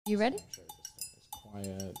You ready? Make sure this thing is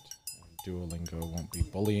quiet. And Duolingo won't be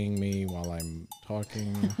bullying me while I'm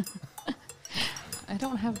talking. I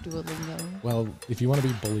don't have Duolingo. Well, if you want to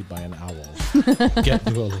be bullied by an owl, get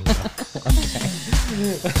Duolingo. Okay.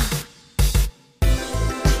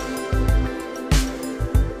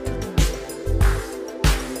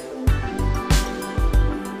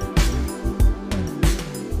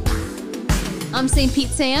 I'm St. Pete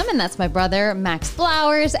Sam, and that's my brother, Max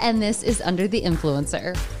Flowers, and this is Under the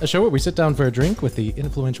Influencer. A show where we sit down for a drink with the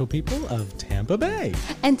influential people of Tampa Bay.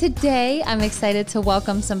 And today, I'm excited to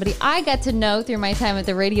welcome somebody I got to know through my time at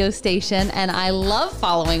the radio station, and I love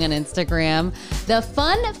following on Instagram. The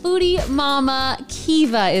Fun Foodie Mama,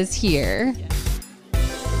 Kiva, is here. Yeah.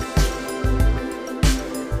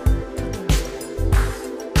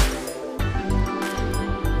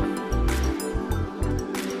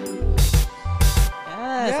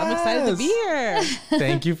 I'm excited to be here.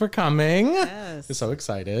 Thank you for coming. Yes. I'm so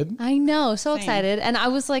excited. I know, so excited. And I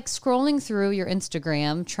was like scrolling through your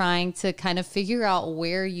Instagram, trying to kind of figure out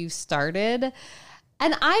where you started.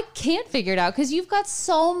 And I can't figure it out because you've got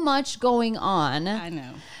so much going on. I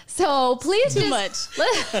know. So please Too much.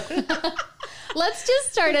 Let's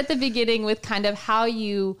just start at the beginning with kind of how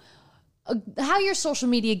your social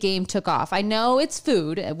media game took off. I know it's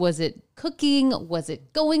food. Was it cooking? Was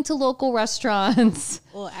it going to local restaurants?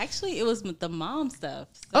 Well, actually, it was the mom stuff.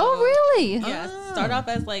 So, oh, really? Yeah. Start off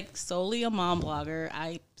as like solely a mom blogger.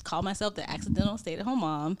 I call myself the accidental stay-at-home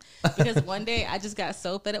mom because one day I just got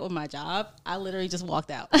so fed up with my job, I literally just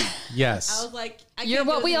walked out. Yes. I was like, you're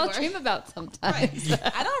what we all dream about sometimes.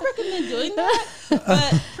 Right. I don't recommend doing that.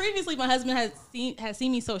 But previously, my husband had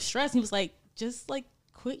seen me so stressed. He was like, just like,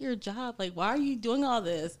 quit your job. Like, why are you doing all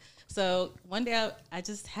this? So one day I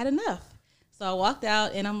just had enough. So I walked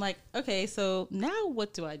out and I'm like, okay, so now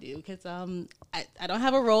what do I do? Because I don't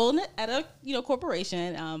have a role at a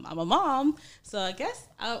corporation. I'm a mom, so I guess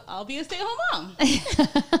I'll be a stay-at-home mom.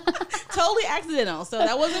 Totally accidental. So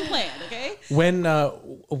that wasn't planned. Okay. When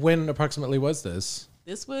approximately was this?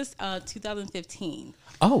 This was 2015.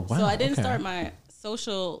 Oh wow. So I didn't start my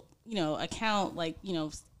social account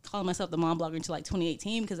calling myself the mom blogger until like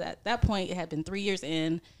 2018 because at that point it had been 3 years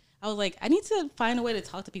in. I was like, I need to find a way to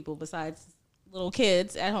talk to people besides little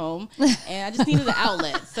kids at home, and I just needed an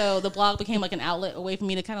outlet. So the blog became like an outlet, a way for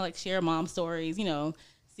me to kind of like share mom stories,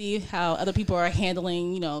 see how other people are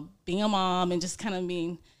handling, being a mom and just kind of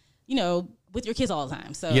being, with your kids all the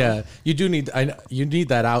time. So yeah, you do need you need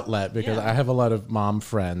that outlet because I have a lot of mom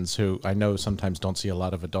friends who I know sometimes don't see a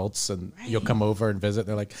lot of adults, and you'll come over and visit.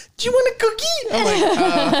 They're like, "Do you want a cookie?" I'm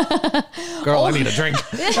like, "Girl, I need a drink."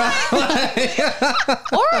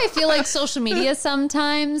 Or I feel like social media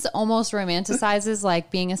sometimes almost romanticizes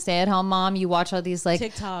like being a stay-at-home mom. You watch all these like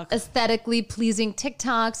TikTok, aesthetically pleasing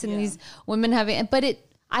TikToks and these women having, but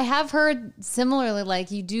I have heard similarly, like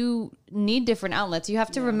you do need different outlets. You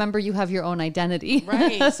have to remember you have your own identity.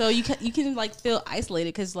 Right. So you can like feel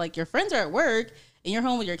isolated because like your friends are at work and you're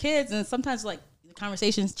home with your kids, and sometimes like the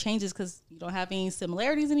conversations changes because you don't have any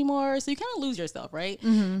similarities anymore. So you kind of lose yourself, right?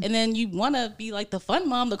 Mm-hmm. And then you want to be like the fun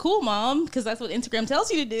mom, the cool mom, because that's what Instagram tells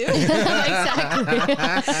you to do.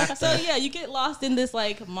 Exactly. So yeah, you get lost in this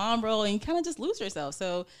like mom role and you kind of just lose yourself.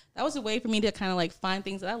 So that was a way for me to kind of like find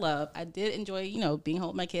things that I love. I did enjoy, being home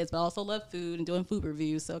with my kids, but I also love food and doing food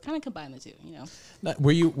reviews. So kind of combine the two,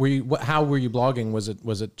 How were you blogging? Was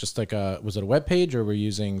it just like was it a web page, or were you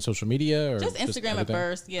using social media, or just Instagram at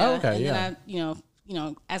first? Yeah. Oh, okay. And then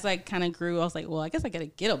as I kind of grew, I was like, well, I guess I got to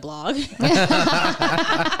get a blog. So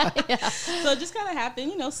it just kind of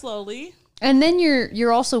happened, slowly. And then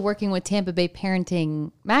you're also working with Tampa Bay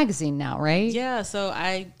Parenting Magazine now, right? Yeah. So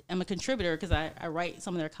I am a contributor because I write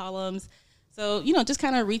some of their columns. So, just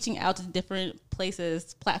kind of reaching out to different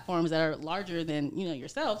places, platforms that are larger than,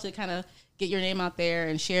 yourself to kind of get your name out there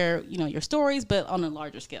and share, your stories, but on a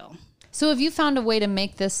larger scale. So have you found a way to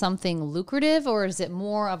make this something lucrative, or is it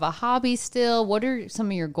more of a hobby still? What are some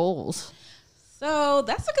of your goals? So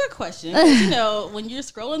that's a good question. When you're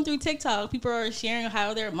scrolling through TikTok, people are sharing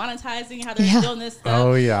how they're monetizing, how they're doing this stuff.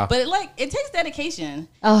 Oh, yeah. But it takes dedication.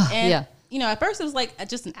 Oh, and, at first it was like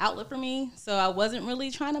just an outlet for me. So I wasn't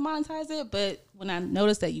really trying to monetize it. But when I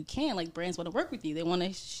noticed that you can, like brands want to work with you, they want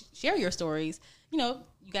to share your stories,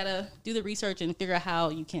 you got to do the research and figure out how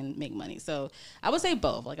you can make money. So I would say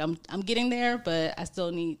both. Like I'm getting there, but I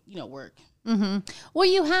still need, work. Mm-hmm. Well,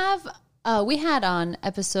 you have, we had on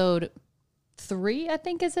episode 3, I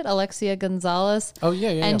think, is it? Alexia Gonzalez. Oh, yeah.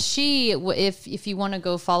 And she, if you want to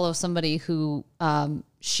go follow somebody who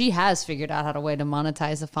she has figured out how to way to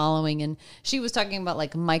monetize the following. And she was talking about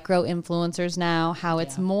like micro influencers now, how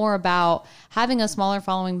it's more about having a smaller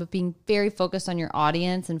following, but being very focused on your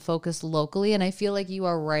audience and focused locally. And I feel like you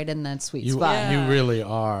are right in that sweet spot. You really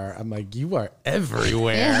are. I'm like, you are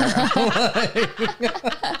everywhere.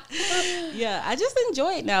 Yeah, I just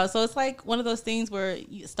enjoy it now. So it's like one of those things where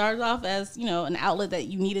you started off as, you know, an outlet that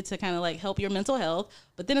you needed to kind of like help your mental health.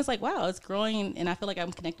 But then it's like, wow, it's growing, and I feel like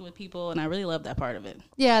I'm connecting with people, and I really love that part of it.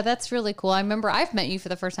 Yeah, that's really cool. I remember I've met you for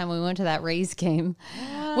the first time when we went to that Rays game,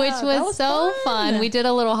 which was so fun. We did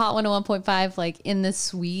a little Hot 101.5 like in the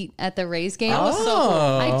suite at the Rays game. That was so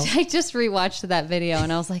cool. I just rewatched that video,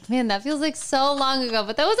 and I was like, man, that feels like so long ago.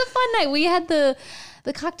 But that was a fun night. We had the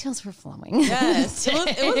cocktails were flowing. Yes, it was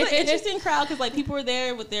an interesting crowd because like people were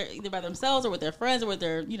there with their either by themselves or with their friends or with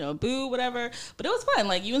their boo whatever. But it was fun.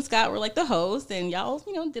 Like you and Scott were like the host, and y'all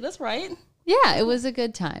did us right. Yeah, it was a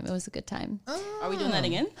good time. Are we doing that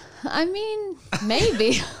again? I mean,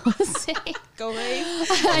 maybe. We'll see. Go Rays.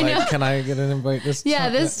 I know. Can I get an invite this time? Yeah,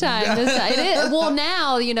 this time. It is. Well,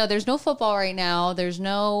 now, there's no football right now. There's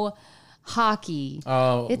no hockey.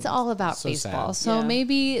 Oh, it's all about so baseball. sad. So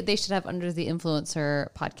maybe they should have Under the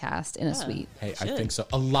Influencer podcast in a suite. Hey, I think so.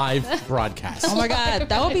 A live broadcast. Oh my God,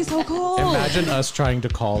 that would be so cool. Imagine us trying to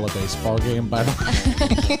call a baseball game, by the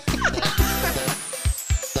way.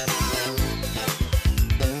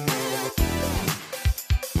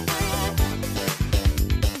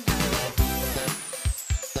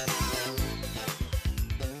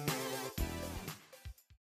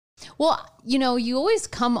 Well, you always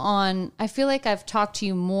come on. I feel like I've talked to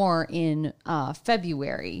you more in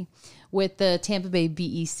February with the Tampa Bay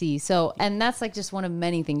BEC. So, and that's like just one of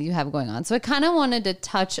many things you have going on. So I kind of wanted to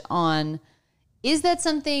touch on, is that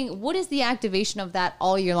something, what is the activation of that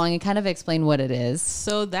all year long, and kind of explain what it is?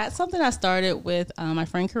 So that's something I started with my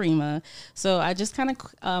friend Karima. So I just kind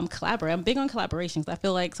of collaborate. I'm big on collaborations. I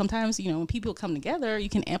feel like sometimes, when people come together, you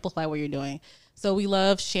can amplify what you're doing. So we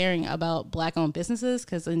love sharing about Black-owned businesses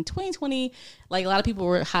because in 2020, like a lot of people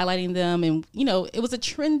were highlighting them, and it was a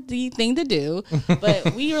trendy thing to do.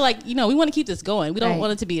 But we were like, we want to keep this going. We don't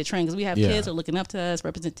want it to be a trend because we have kids who are looking up to us.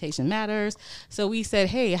 Representation matters. So we said,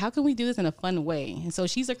 hey, how can we do this in a fun way? And so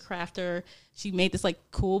she's a crafter. She made this like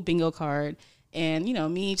cool bingo card. And,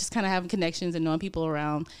 me just kind of having connections and knowing people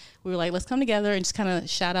around, we were like, let's come together and just kind of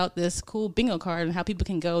shout out this cool bingo card and how people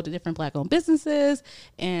can go to different Black-owned businesses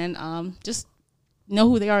and just know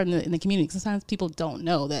who they are in the community. Sometimes people don't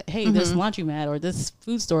know that, hey, there's a laundromat or this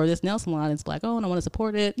food store, this nail salon is Black-owned. I want to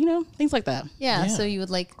support it, things like that. Yeah, so you would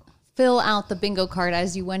like fill out the bingo card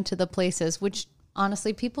as you went to the places, which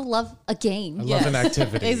honestly, people love a game. I love an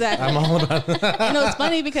activity. Exactly. I'm all about it. It's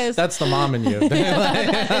funny because that's the mom in you.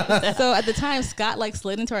 So at the time, Scott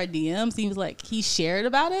slid into our DMs. He was like, he shared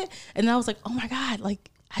about it. And I was like, oh my God,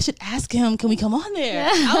 I should ask him, can we come on there?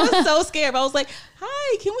 I was so scared. But I was like,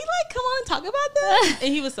 hi, can we come on and talk about that?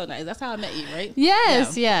 And he was so nice. That's how I met you, right?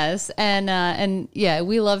 Yes. And yeah,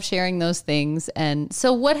 we love sharing those things. And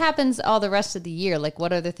so what happens all the rest of the year? Like,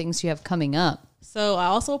 what are the things you have coming up? So I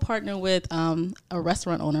also partner with a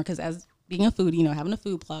restaurant owner because as being a foodie, having a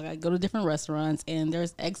food blog, I go to different restaurants, and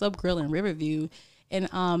there's Eggs Up Grill in Riverview. And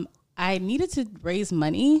I needed to raise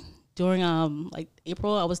money during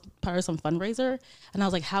April. I was part of some fundraiser, and I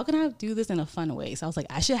was like, how can I do this in a fun way? So I was like,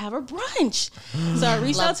 I should have a brunch. So I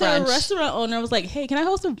reached out to a restaurant owner. I was like, hey, can I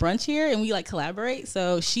host a brunch here? And we collaborate.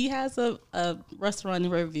 So she has a restaurant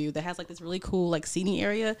in Riverview that has this really cool seating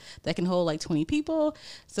area that can hold 20 people.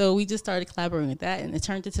 So we just started collaborating with that, and it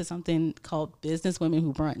turned into something called Business Women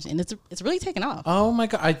Who Brunch, and it's really taken off. Oh my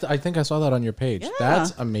God. I think I saw that on your page. Yeah.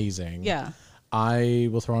 That's amazing. Yeah. I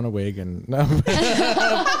will throw on a wig and pretend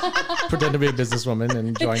to be a businesswoman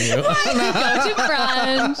and join you. Go to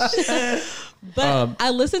brunch. But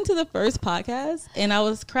I listened to the first podcast and I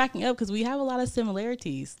was cracking up because we have a lot of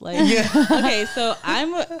similarities. Okay, so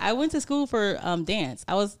I went to school for dance.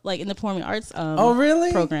 I was in the performing arts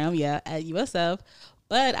program, at USF.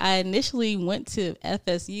 But I initially went to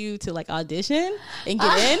FSU to audition and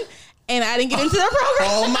get in, and I didn't get into their program.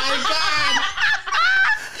 Oh my God.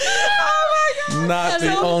 Not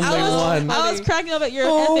the only one. I was cracking up at your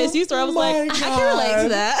FSU store. I was like, I can relate to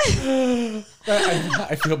that.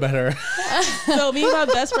 I feel better. So me and my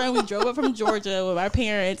best friend, we drove up from Georgia with our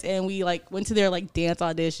parents, and we went to their dance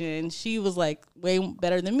audition. She was way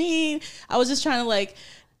better than me. I was just trying to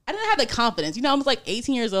I didn't have the confidence. I was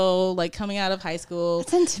 18 years old, coming out of high school.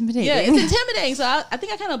 It's intimidating. Yeah, it's intimidating. So I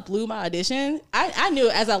think I kind of blew my audition. I knew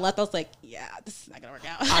as I left, I was like, yeah, this is not gonna work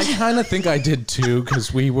out. I kind of think I did too,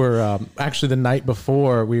 because we were actually the night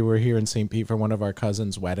before we were here in St. Pete for one of our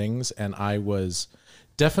cousins' weddings, and I was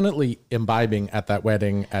definitely imbibing at that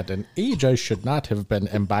wedding at an age I should not have been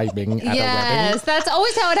imbibing at a wedding. Yes, that's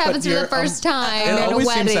always how it happens for the first time. It at always a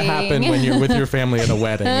wedding. seems to happen when you're with your family at a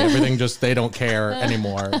wedding. Everything just, they don't care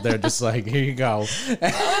anymore. They're just like, here you go.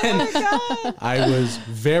 And I was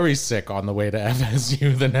very sick on the way to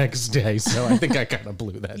FSU the next day, so I think I kind of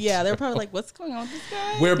blew that. Yeah, they're probably like, what's going on with this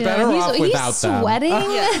guy? We're better off without he's them. sweating.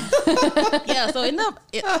 Yeah, so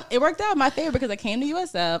it worked out in my favor because I came to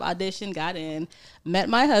USF, auditioned, got in, met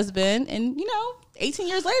my husband, and 18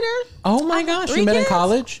 years later. Oh my gosh, you met in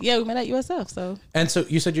college? Yeah, we met at USF. So. And so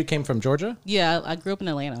you said you came from Georgia? Yeah, I grew up in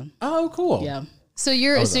Atlanta. Oh, cool. Yeah. So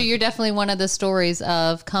you're definitely one of the stories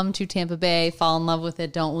of come to Tampa Bay, fall in love with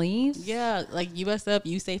it, don't leave. Yeah, like USF,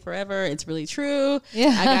 you say forever. It's really true.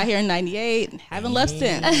 Yeah. I got here in 98 and haven't left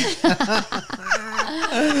since.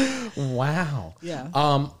 Wow. Yeah.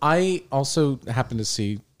 I also happen to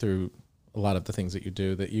see through a lot of the things that you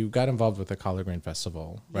do that you got involved with the Collard Green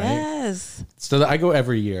Festival, right? Yes. So I go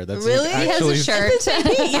every year. That's Really? actually, He has a shirt.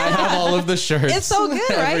 I have all of the shirts. It's so good,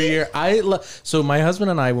 right? Every year. So my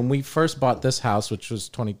husband and I, when we first bought this house, which was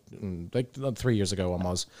 3 years ago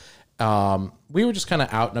almost, we were just kind of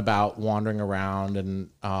out and about wandering around,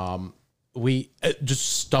 and we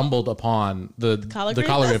just stumbled upon the Collard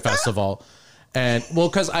Green Festival. And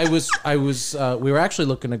because we were actually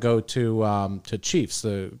looking to go to Chiefs,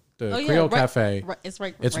 the Creole Cafe. It's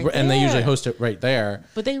right and they usually host it right there.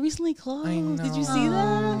 But they recently closed. Did you see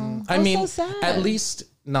that? I mean, so sad. at least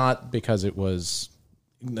not because it was.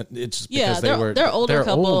 It's just yeah, because they're older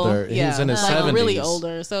couple. Older. Yeah, he's in his 70s. Really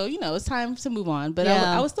older. So it's time to move on. But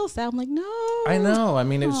Yeah. I was still sad. I'm like, no. I know. I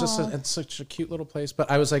mean, it was just it's such a cute little place.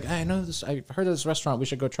 But I was like, I know this. I've heard of this restaurant. We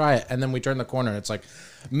should go try it. And then we turn the corner, and it's like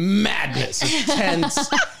madness. It's tense.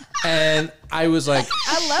 And I was like,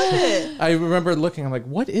 I love it. I remember looking. I'm like,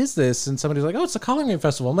 what is this? And somebody's like, oh, it's the Collard Green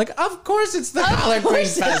Festival. I'm like, of course it's the Collard Green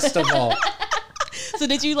Festival. So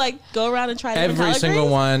did you go around and try every single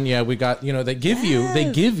one? Yeah, we got. They give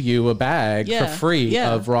you a bag for free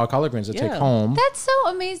of raw collard greens to take home. That's so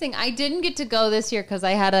amazing. I didn't get to go this year because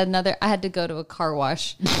I had to go to a car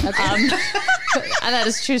wash. And that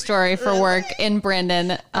is a true story for work in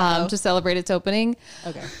Brandon to celebrate its opening.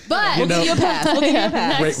 Okay. But we'll give you a pass. We'll give you a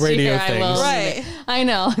pass. Next Radio year things. I will. Right. I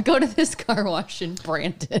know. Go to this car wash in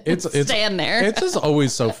Brandon. It's stand there. It's just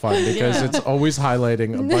always so fun because it's always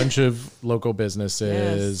highlighting a bunch of local businesses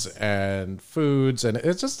and foods, and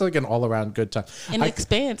it's just like an all around good time. And it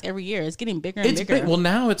expands every year. It's getting bigger and It's bigger. big. Well,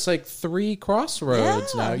 now it's like 3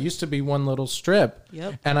 crossroads. Yeah. Now it used to be one little strip.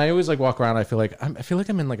 Yep. And I always walk around. I feel like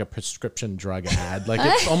I'm in like a prescription drug ad. Like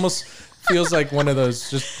it almost feels like one of those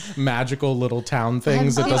just magical little town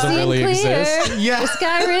things that doesn't really exist. Yeah,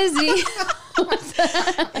 Sky Rizzy.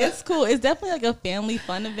 It's cool. It's definitely like a family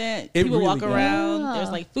fun event. It People walk really is. around.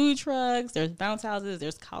 Yeah. There's food trucks. There's bounce houses.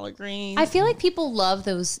 There's collard greens. I feel like people love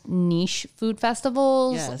those niche food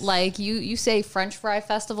festivals. Yes. Like you say French fry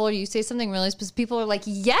festival, or you say something really specific. People are like,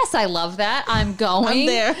 yes, I love that. I'm going. I'm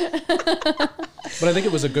there. But I think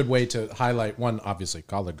it was a good way to highlight one, obviously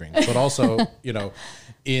collard greens, but also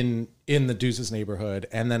in the Deuces neighborhood,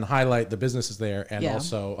 and then highlight the businesses there, and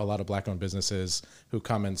also a lot of Black-owned businesses who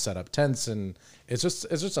come and set up tents, and it's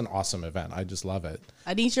just an awesome event. I just love it.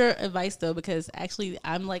 I need your advice though, because actually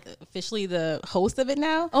I'm officially the host of it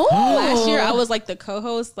now. Oh. Last year I was the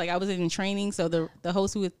co-host. I was in training, so the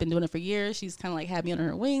host who has been doing it for years, she's kind of had me under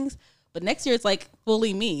her wings. But next year it's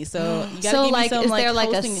fully me. So you gotta give me some is there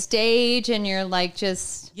hosting. a stage and you're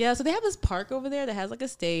just Yeah, so they have this park over there that has a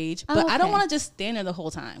stage, but I don't want to just stand there the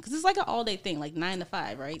whole time because it's an all day thing, 9 to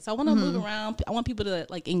 5, right? So I want to move around. I want people to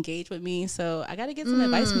engage with me. So I got to get some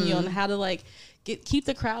advice from you on how to keep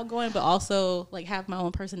the crowd going, but also have my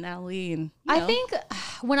own personality. And I think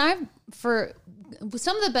for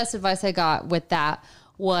some of the best advice I got with that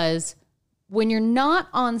was, when you're not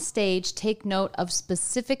on stage, take note of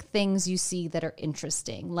specific things you see that are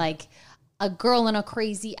interesting, like a girl in a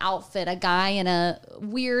crazy outfit, a guy in a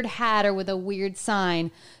weird hat or with a weird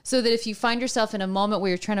sign, so that if you find yourself in a moment where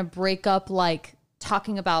you're trying to break up,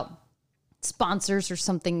 talking about sponsors or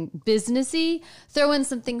something businessy, throw in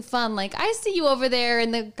something fun, I see you over there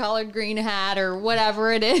in the collard green hat or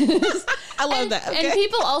whatever it is. I love that. Okay. And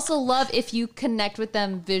people also love if you connect with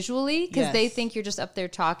them visually, because they think you're just up there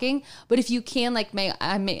talking. But if you can,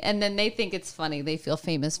 and then they think it's funny, they feel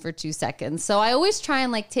famous for 2 seconds. So I always try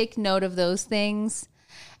and take note of those things,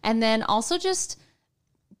 and then also just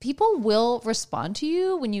people will respond to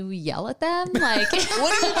you when you yell at them. Like,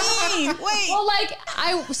 What do you mean? Wait. well, like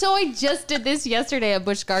I just did this yesterday at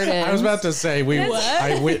Busch Gardens. I was about to say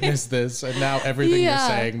I witnessed this, and now everything you're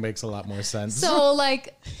saying makes a lot more sense. So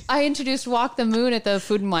like I introduced Walk the Moon at the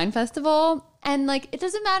Food and Wine Festival. And like, it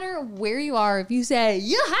doesn't matter where you are. If you say,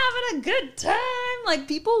 you're having a good time, like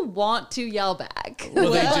people want to yell back.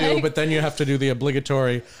 Well, they do, but then you have to do the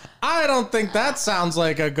obligatory, I don't think that sounds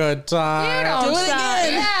like a good time. Do it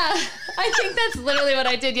again. Yeah. I think that's literally what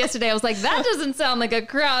I did yesterday. I was like, that doesn't sound like a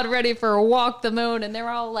crowd ready for Walk the Moon. And they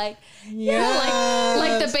were all like, yeah,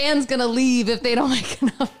 like the band's going to leave if they don't make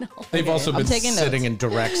enough noise. They've also been sitting in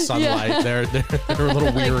direct sunlight. Yeah. They're a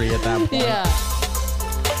little weary at that point. Yeah.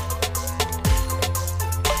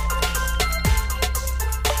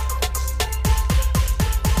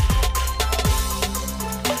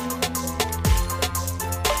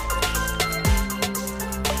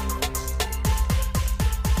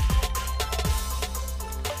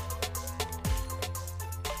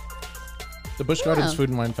 The Busch Gardens Food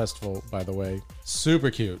and Wine Festival, by the way,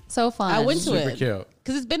 super cute. So fun. I went to Super it. cute.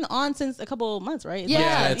 Because it's been on since a couple of months, right?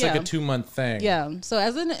 Yeah. It's like a 2-month thing. Yeah. So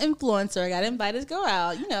as an influencer, I got invited to go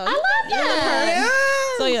out. You know, I love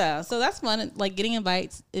that. So yeah, so that's fun. Like getting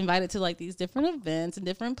invited to like these different events and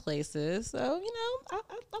different places. So I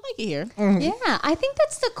like it here. Yeah, I think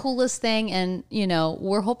that's the coolest thing. And,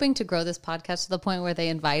 we're hoping to grow this podcast to the point where they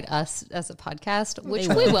invite us as a podcast, which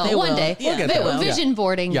we will one day. Yeah, they will. Vision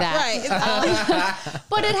boarding that. Right.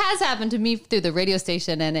 But it has happened to me through the radio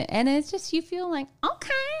station. And it's just, you feel like,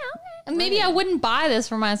 okay. And maybe I wouldn't buy this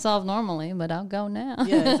for myself normally, but I'll go now.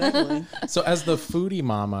 Yeah, exactly. So as the foodie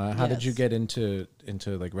mama, how did you get into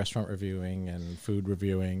like restaurant reviewing and food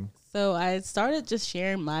reviewing? So I started just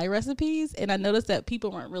sharing my recipes, and I noticed that people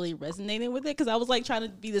weren't really resonating with it because I was like trying to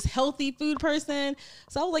be this healthy food person.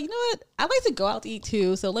 So I was like, you know what? I like to go out to eat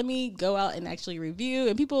too. So let me go out and actually review,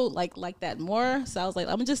 and people like that more. So I was like,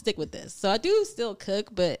 I'm gonna just stick with this. So I do still cook,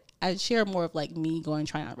 but I share more of like me going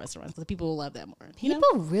trying out restaurants because people will love that more. People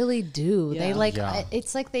really do. Yeah. They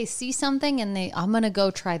it's like they see something and I'm going to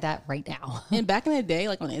go try that right now. And back in the day,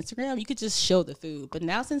 like on Instagram, you could just show the food. But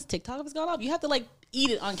now since TikTok has gone up, you have to like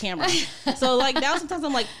eat it on camera. So like now sometimes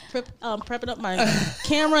I'm like prepping up my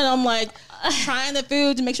camera and I'm like trying the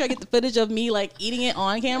food to make sure I get the footage of me like eating it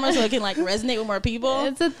on camera so it can like resonate with more people.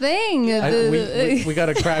 It's a thing. We got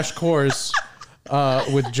a crash course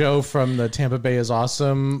with Joe from the Tampa Bay is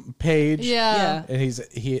Awesome page. Yeah. And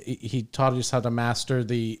he taught us how to master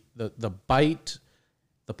the bite,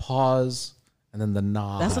 the pause, and then the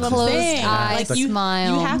nod. That's what I'm Closed saying. eye, Like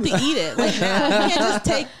smile. you have to eat it. Like now. You can't just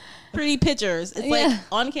take pretty pictures. It's like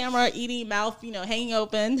on camera, eating, mouth, hanging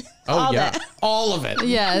open. Oh all yeah, that. all of it.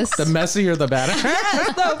 Yes. The messier, the better.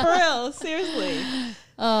 Yes, no, for real. Seriously.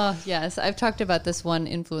 Oh, yes. I've talked about this one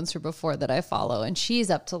influencer before that I follow, and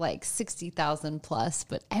she's up to like 60,000 plus,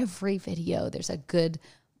 but every video there's a good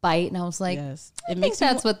bite. And I was like, Yes. I think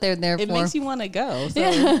that's what they're there for. It makes you want to go. So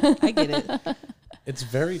I get it. It's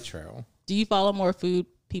very true. Do you follow more food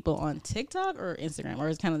people on TikTok or Instagram, or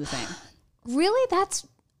is it kind of the same? Really? That's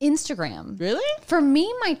Instagram. Really? For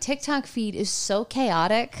me, my TikTok feed is so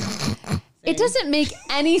chaotic. It doesn't make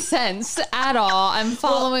any sense at all. I'm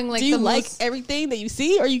following Do you the like most... everything that you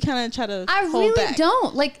see, or you kind of try to I hold really back?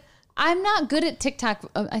 don't. Like, I'm not good at TikTok.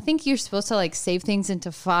 I think you're supposed to like save things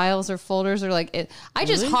into files or folders or like it. I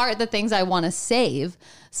just heart the things I want to save.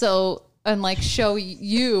 So, and like show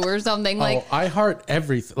you or something like. I heart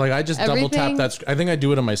everything. Like I just double tap that. I think I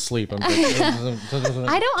do it in my sleep. I'm like,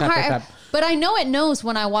 I don't tap, heart, tap, tap. but I know it knows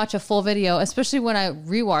when I watch a full video, especially when I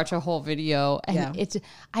rewatch a whole video, and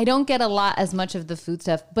I don't get as much of the food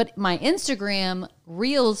stuff. But my Instagram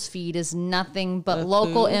Reels feed is nothing but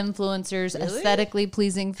local influencers, aesthetically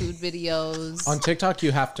pleasing food videos. On TikTok,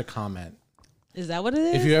 you have to comment. Is that what it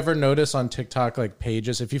is? If you ever notice on TikTok, like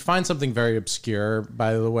pages, if you find something very obscure,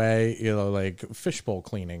 by the way, like fishbowl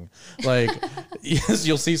cleaning, like yes,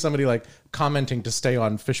 you'll see somebody like commenting to stay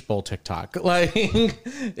on fishbowl TikTok. Like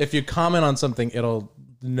if you comment on something, it'll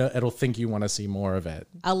think you want to see more of it.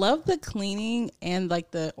 I love the cleaning and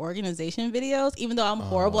like the organization videos. Even though I'm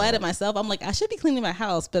horrible at it myself, I'm like I should be cleaning my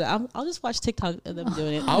house, but I'll just watch TikTok of them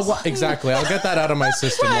doing it. Exactly. I'll get that out of my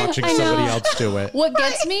system watching somebody else do it. What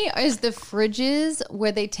gets me is the fridges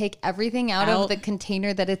where they take everything out of the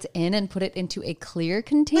container that it's in and put it into a clear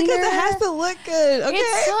container. Because it has to look good. Okay.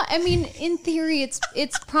 I mean, in theory,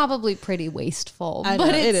 it's probably pretty wasteful, I know,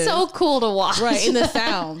 but it it's is. so cool to watch. Right, in the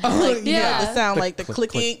sound. Like, Yeah. the sound, like the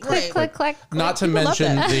clicking. Click, click, click. Not to People love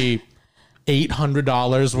mention that. the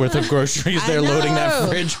 $800 worth of groceries they're loading that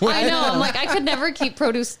fridge with. I know. I'm like, I could never keep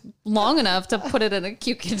produce long enough to put it in a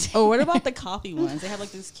cute container. Oh, what about the coffee ones? They have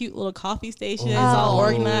like this cute little coffee station. It's all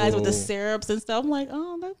organized with the syrups and stuff. I'm like,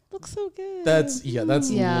 oh, that looks so good. That's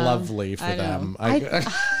lovely for them.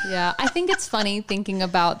 I think it's funny thinking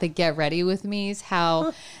about the get ready with me's,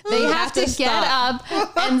 how they have to get up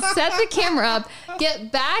and set the camera up,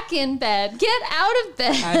 get back in bed, get out of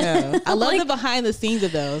bed. I know. I love the behind the scenes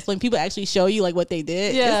of those when people actually show you like what they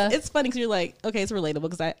did. Yeah, it's funny because you're like, okay, it's relatable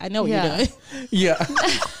because I know what you're doing. Yeah.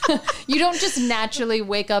 You don't just naturally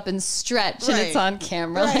wake up and stretch and it's on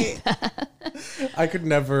camera like that. I could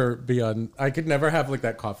never have like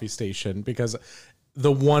that coffee station because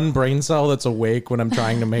the one brain cell that's awake when I'm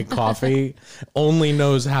trying to make coffee only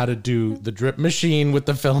knows how to do the drip machine with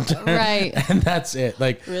the filter. Right. And that's it.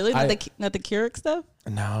 Like, really? Not the Keurig stuff?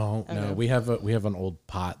 No. We have an old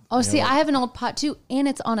pot. Oh, see, I have an old pot too, and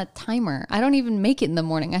it's on a timer. I don't even make it in the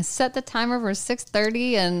morning. I set the timer for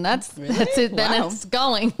 6:30, and that's it. Then it's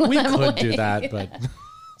going. We could do that, but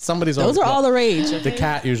those are all the rage. Okay? The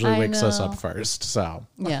cat usually wakes us up first. So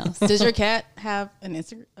yeah. Does your cat have an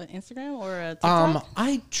Instagram or a TikTok?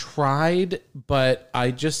 I tried, but I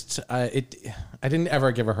just I didn't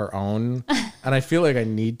ever give her own, and I feel like I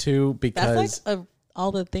need to because that's like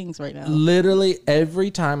all the things right now. Literally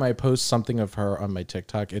every time I post something of her on my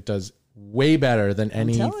TikTok, it does way better than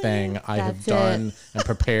anything I have done and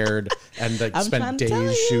prepared and like spent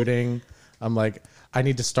days shooting. I'm like, I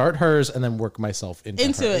need to start hers and then work myself into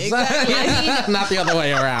hers. It. Exactly. Not the other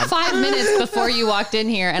way around. 5 minutes before you walked in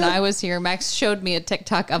here and I was here, Max showed me a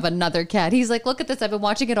TikTok of another cat. He's like, look at this. I've been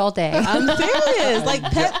watching it all day. I'm serious. Like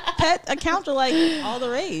pet accounts are like all the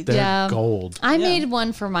rage. They're gold. I made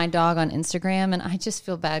one for my dog on Instagram and I just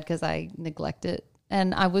feel bad because I neglect it.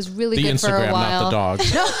 And I was really good Instagram, for a while. Not the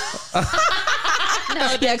dog.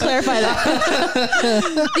 No, yeah, clarify that.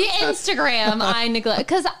 The Instagram I neglect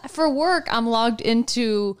because for work I'm logged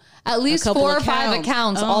into at least 4 or 5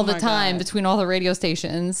 accounts all the time between all the radio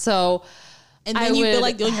stations. So and then you feel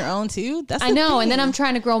like doing your own too. That's I know, and then I'm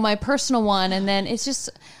trying to grow my personal one, and then it's just.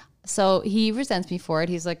 So he resents me for it.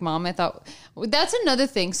 He's like, Mom, I thought that's another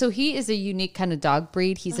thing. So he is a unique kind of dog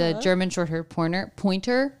breed. He's a German short-haired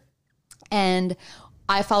pointer, and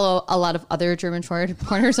I follow a lot of other German short-haired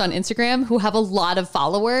pointers on Instagram who have a lot of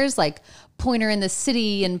followers, like Pointer in the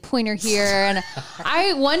City and Pointer here. And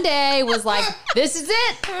I one day was like, this is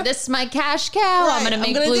it. This is my cash cow. Right, I'm going to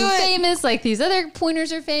make Blue famous like these other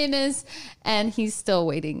pointers are famous. And he's still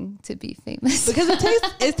waiting to be famous. Because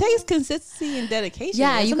it takes consistency and dedication.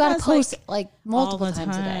 Yeah, you got to post like multiple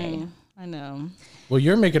times a day. I know. Well,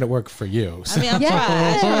 you're making it work for you. So. I mean,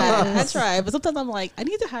 I try. But sometimes I'm like, I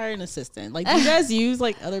need to hire an assistant. Like, do you guys use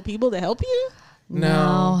like other people to help you?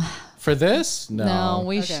 No. For this? No.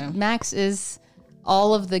 Max is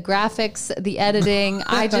all of the graphics, the editing.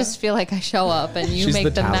 I just feel like I show up and you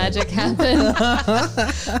make the magic happen.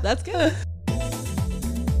 That's good.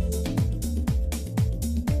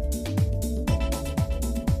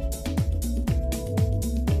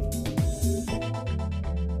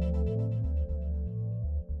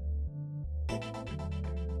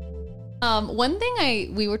 One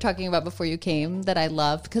thing we were talking about before you came that I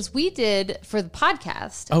loved, because we did for the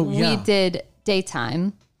podcast, we did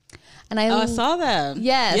daytime. And I saw that.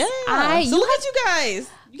 Yes. Yeah. So look at you guys.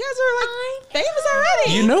 You guys are like famous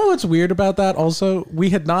already. You know what's weird about that also? We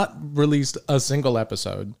had not released a single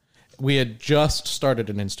episode. We had just started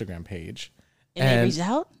an Instagram page. And they reached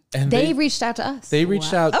out? And they reached out to us. They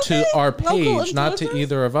reached out to our page, not to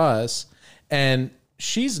either of us. And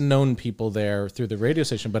she's known people there through the radio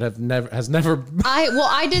station, but has never.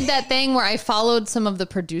 I did that thing where I followed some of the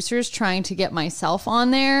producers trying to get myself on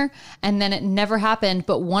there, and then it never happened.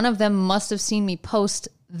 But one of them must have seen me post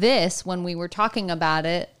this when we were talking about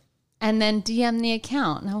it, and then DM the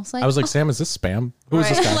account, and I was like, Sam, is this spam? Who is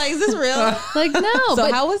this guy? Like, is this real? Like, no.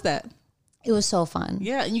 So how was that? It was so fun.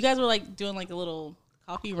 Yeah, and you guys were like doing like a little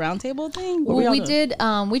coffee roundtable thing. We did.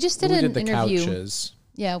 We just did an interview. Couches.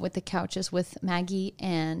 Yeah, with the couches with Maggie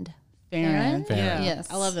and Farron. Yeah.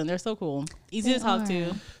 Yes. I love them. They're so cool. Easy to talk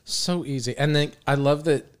to. So easy. And then I love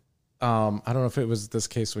that. I don't know if it was this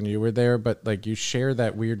case when you were there, but like you share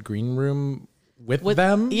that weird green room with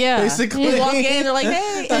them. Yeah. Basically. You walk in, they're like,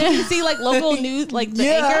 hey. And you can see like local news, like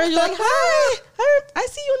the anchor. You're like, hi. I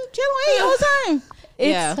see you on Channel 8 all the time.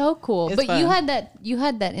 It's so cool. It's But fun. you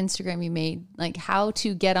had that Instagram you made, like how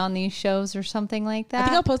to get on these shows or something like that. I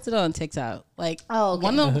think I posted it on TikTok. Like, okay.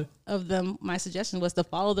 one of them, my suggestion was to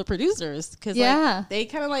follow the producers because like, they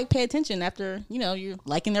kind of like pay attention after you're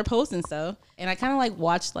liking their posts and stuff. And I kind of like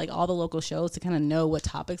watched like all the local shows to kind of know what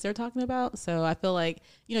topics they're talking about. So I feel like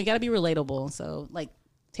you got to be relatable. So like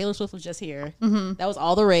Taylor Swift was just here. Mm-hmm. That was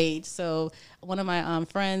all the rage. So one of my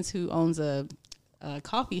friends who owns a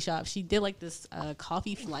coffee shop, she did like this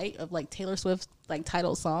coffee flight of like Taylor Swift like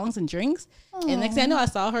titled songs and drinks. Aww. And next thing I know, I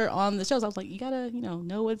saw her on the shows. I was like, you gotta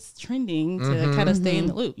know what's trending to kind of stay in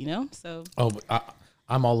the loop, so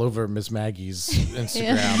I'm all over Miss Maggie's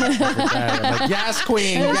Instagram every day. I'm like, yes,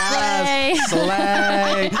 queen, yes,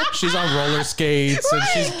 slay. She's on roller skates and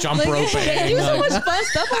she's jump roping. They do so much fun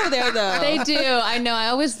stuff over there, though. They do. I know. I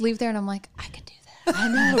always leave there and I'm like, I could do that. I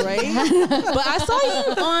know, right? But I saw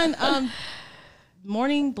you on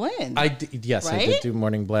Morning Blend. Yes, right? I did do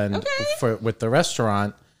Morning Blend with the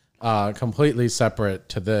restaurant. Completely separate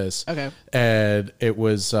to this. Okay. And it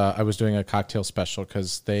was, I was doing a cocktail special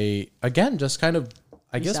because they, again, just kind of,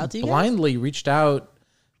 I guess, blindly reached out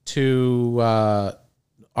to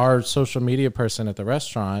our social media person at the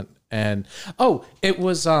restaurant. And, it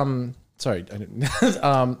was, sorry, I didn't,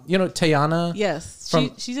 Tayana. Yes.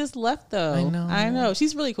 She just left, though. I know.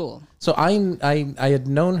 She's really cool. So I had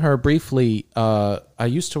known her briefly. I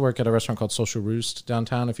used to work at a restaurant called Social Roost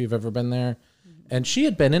downtown, if you've ever been there. And she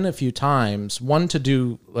had been in a few times, one to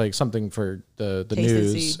do like something for the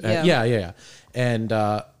news. Yeah.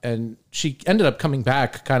 And she ended up coming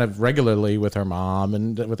back kind of regularly with her mom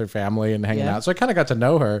and with her family and hanging out. So I kind of got to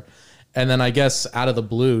know her. And then I guess out of the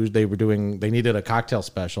blue, they needed a cocktail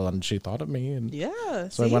special and she thought of me. And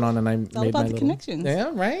so I went on and I made my little connections.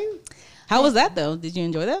 Yeah, right. How was that though? Did you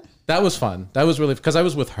enjoy that? That was fun. That was really, because I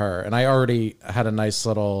was with her and I already had a nice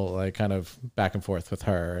little like kind of back and forth with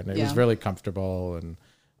her and it was really comfortable and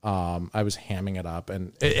I was hamming it up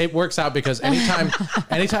and it works out because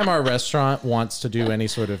anytime our restaurant wants to do any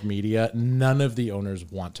sort of media, none of the owners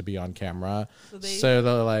want to be on camera. So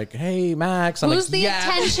they're like, hey, Max. Who's the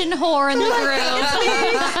attention whore in the group?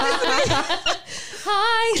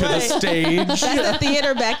 Hi. To the stage. That's the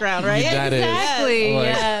theater background, right? That exactly. Like,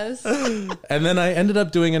 yes. And then I ended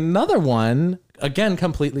up doing another one, again,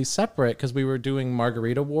 completely separate because we were doing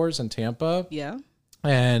Margarita Wars in Tampa. Yeah.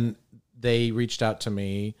 And they reached out to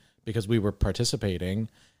me because we were participating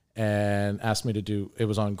and asked me to do, it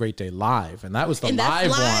was on Great Day Live. And that was the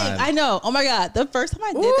live one. I know. Oh my God. The first time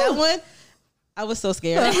I did that one, I was so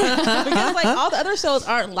scared because like all the other shows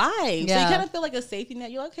aren't live. So you kind of feel like a safety net.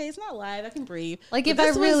 You're like, okay, it's not live. I can breathe. Like if I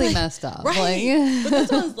really messed up. Right. But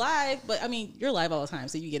this one's live. But I mean, you're live all the time,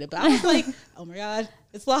 so you get it. But I was like, oh my God,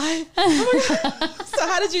 it's live. Oh my God. So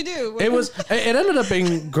how did you do? It ended up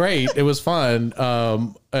being great. It was fun.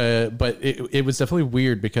 But it was definitely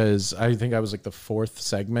weird because I think I was like the fourth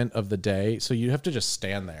segment of the day. So you have to just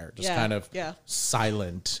stand there, just kind of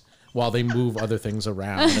silent while they move other things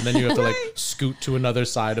around. And then you have to like scoot to another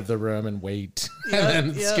side of the room and wait.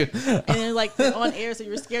 And then like on air, so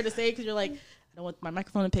you're scared to say because you're like, I don't want my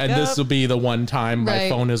microphone to pick up. And this will be the one time my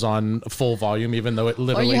phone is on full volume, even though it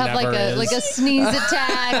literally never is. Or you have like a sneeze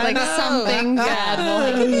attack, like something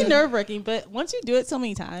bad. It can be nerve-wracking, but once you do it so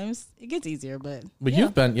many times, it gets easier. But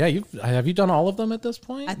you've been, have you done all of them at this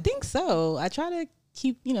point? I think so. I try to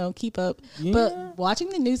keep up. Yeah. But watching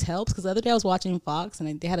the news helps because the other day I was watching Fox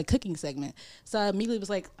and they had a cooking segment. So I immediately was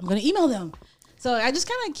like, I'm going to email them. So I just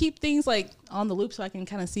kind of keep things like on the loop so I can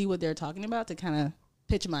kind of see what they're talking about to kind of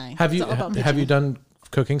pitch mine. Have you done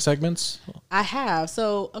cooking segments? I have.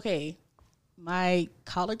 So, okay, my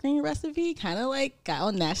collard green recipe kind of like got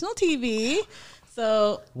on national TV.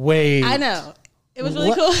 So wait, I know. It was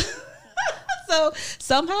really cool. So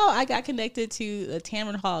somehow I got connected to the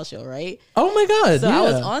Tamron Hall show, right? Oh my God. So I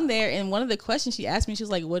was on there and one of the questions she asked me, she was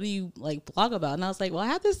like, what do you like blog about? And I was like, well, I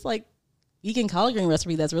have this like vegan collard green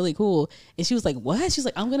recipe that's really cool. And she was like, what? She's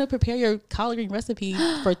like, I'm going to prepare your collard green recipe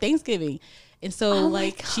for Thanksgiving. And so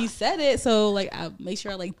she said it. So like I make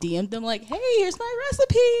sure I like DM'd them like, hey, here's my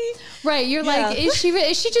recipe. Right. You're like, is she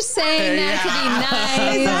just saying that to be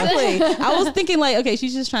nice? Exactly. I was thinking like, okay,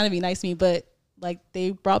 she's just trying to be nice to me, but like they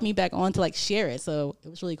brought me back on to like share it. So it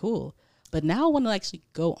was really cool. But now I want to actually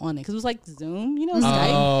go on it because it was like Zoom, Skype.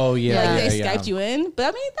 Oh yeah, like they Skyped you in. But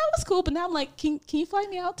I mean that was cool. But now I'm like, can you fly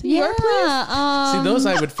me out to New York, please? See, those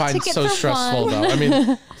I would find so stressful though. I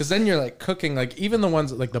mean, because then you're like cooking, like even the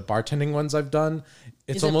ones like the bartending ones I've done.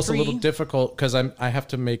 It's almost a little difficult because I have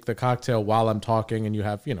to make the cocktail while I'm talking, and you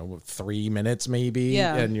have 3 minutes maybe,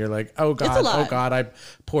 and you're like, oh god, I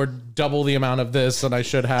poured double the amount of this than I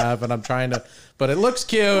should have, and I'm trying to, but it looks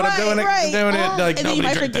cute. I'm doing it, like and nobody then you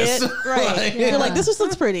might drink forget, this. right? You're like, this just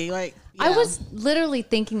looks pretty. Like I was literally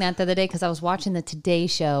thinking that the other day because I was watching the Today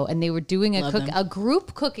Show and they were doing a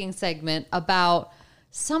group cooking segment about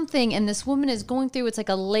something, and this woman is going through, it's like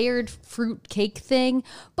a layered fruit cake thing,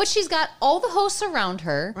 but she's got all the hosts around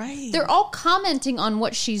her. Right. They're all commenting on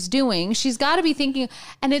what she's doing. She's got to be thinking,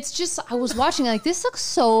 and it's just, I was watching like, this looks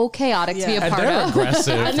so chaotic to be a And part they're of.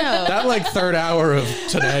 aggressive. I know. That like third hour of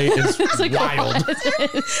today is like, wild.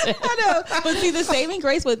 I know, but see, the saving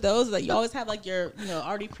grace with those is that you always have like your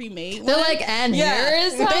already pre-made. They're one. like, and here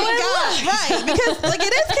is how Thank it God, right? Because like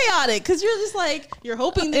it is chaotic because you're just like you're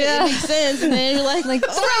hoping that it makes sense, and then you're like throw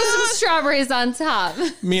some strawberries on top.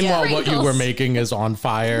 Meanwhile, what you Sprinkles. were making is on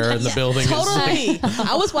fire, and the building is. Totally.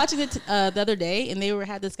 I was watching it the other day, and they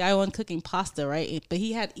had this guy on cooking pasta, right? But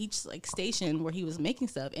he had each like station where he was making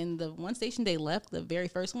stuff, and the one station they left, the very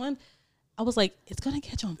first one, I was like, it's gonna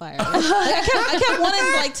catch on fire. Like, I kept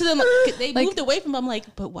wanting like to them. They moved away from. I'm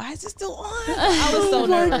like, but why is it still on? I was so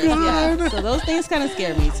nervous. Yeah. So those things kind of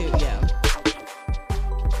scared me too. Yeah.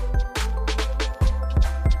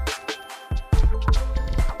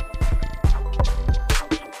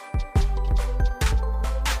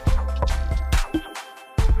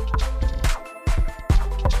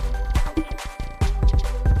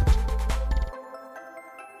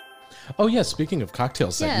 Oh yeah, speaking of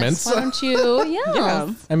cocktail segments, Yes, why don't you?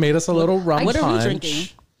 Yeah. I made us a little rum What are we punch. drinking?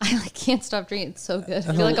 I like can't stop drinking. It's so good.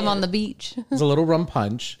 I feel like I'm on the beach. It's a little rum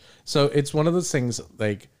punch. So it's one of those things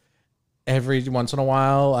like every once in a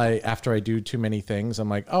while, after I do too many things, I'm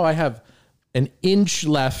like, oh, I have an inch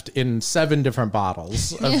left in 7 different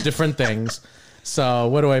bottles of different things. So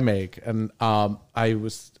what do I make? And I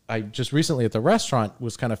just recently at the restaurant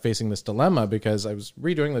was kind of facing this dilemma because I was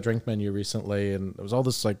redoing the drink menu recently, and there was all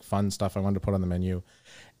this like fun stuff I wanted to put on the menu.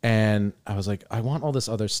 And I was like, I want all this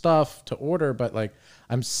other stuff to order, but like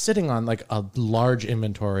I'm sitting on like a large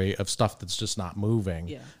inventory of stuff that's just not moving.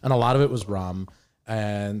 Yeah. And a lot of it was rum.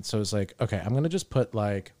 And so it's like, okay, I'm going to just put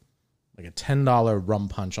like a $10 rum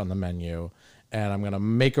punch on the menu, and I'm going to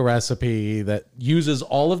make a recipe that uses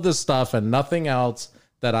all of this stuff and nothing else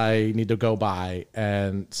that I need to go buy.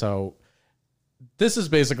 And so this is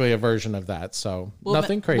basically a version of that. So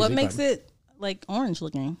nothing crazy. What makes it like orange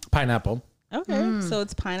looking? Pineapple. Okay, so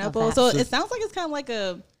it's pineapple. So it sounds like it's kind of like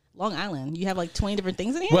a Long Island. You have like 20 different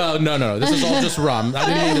things in here. Well, no. This is all just rum. I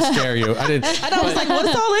didn't mean to scare you. I didn't. I was like,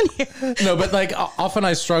 what's all in here? No, but like often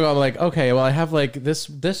I struggle. I'm like, okay, well I have like this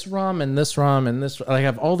rum and this rum and this. I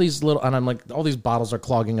have all these little, and I'm like, all these bottles are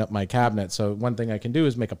clogging up my cabinet. So one thing I can do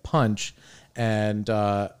is make a punch, and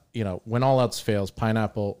when all else fails,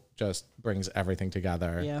 pineapple just brings everything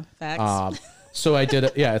together. Yeah, facts. So I did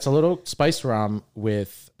it. Yeah, it's a little spiced rum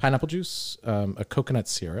with pineapple juice, a coconut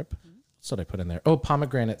syrup. That's what I put in there. Oh,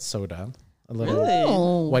 pomegranate soda. A little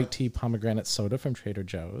Really? white tea pomegranate soda from Trader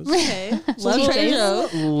Joe's. Okay. Love Trader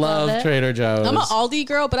Joe's. Love Trader Joe's. I'm an Aldi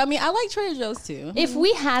girl, but I mean, I like Trader Joe's too. If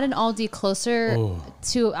we had an Aldi closer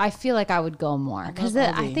to, I feel like I would go more because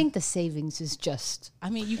I Aldi. think the savings is just. I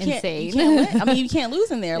mean, you insane. can't win. I mean, you can't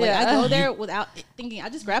lose in there. Like I Yeah. go there without thinking. I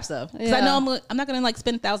just grab stuff because I Yeah. know I'm not gonna like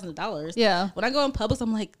spend thousands of dollars. Yeah. When I go in Publix,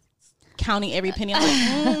 I'm like counting every penny.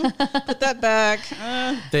 I'm like, put that back.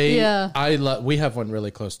 We have one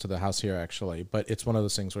really close to the house here actually, but it's one of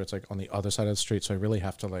those things where it's like on the other side of the street, so I really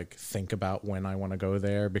have to like think about when I want to go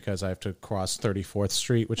there because I have to cross 34th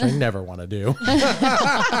Street, which I never want to do.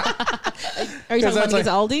 Are you talking about like,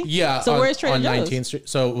 Aldi? Yeah. So where's Trader on Joe's? 19th Street?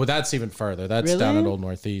 So that's even further. That's Really? down at Old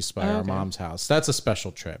Northeast by our okay. mom's house. That's a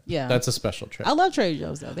special trip. Yeah. That's a special trip. I love Trader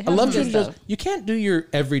Joe's though. They I have love some Trader good Joe's. stuff. You can't do your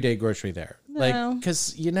everyday grocery there. No. Like,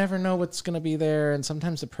 because you never know what's going to be there. And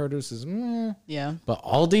sometimes the produce is, Yeah. But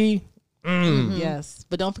Aldi, Yes,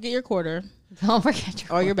 but don't forget your quarter Don't forget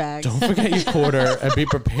your. or your bags. don't forget your quarter and be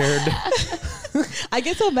prepared. I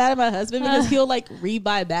get so mad at my husband because he'll like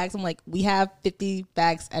rebuy bags. I'm like, we have 50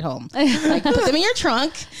 bags at home. Like, put them in your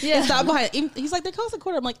trunk and stop behind. He's like, they cost a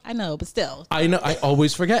quarter. I'm like, I know, but still. I know. I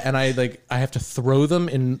always forget. And I have to throw them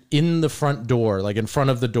in the front door, like in front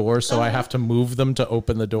of the door. So I have to move them to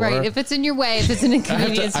open the door. Right. If it's in your way, if it's an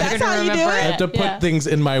inconvenience, I have you're to- going to That's how you do remember it. I have to put things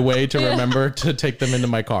in my way to remember to take them into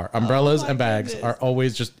my car. Umbrellas and bags goodness. are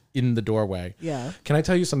always just in the doorway. Yeah. Can I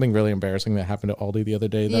tell you something really embarrassing that happened to Aldi the other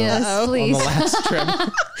day, though? Yes, On please. the last trip.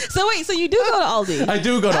 So wait, so you do go to Aldi? I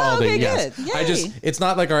do go to Aldi. okay, Yes. good. I Yay. it's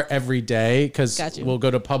not like our everyday because Got you. we'll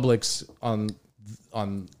go to Publix on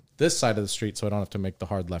this side of the street so I don't have to make the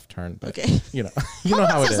hard left turn. But, you know Publix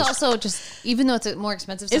how it is. Also just, even though it's more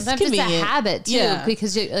expensive, sometimes it's a convenient. habit too. Yeah.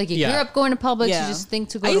 Because you grew up going to Publix, you just think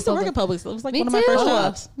to go to Publix. I used to work at Publix. It was like Me one of my too. first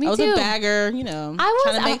jobs. Me I was too. a bagger, you know. I'm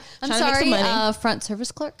trying to make sorry, some money. front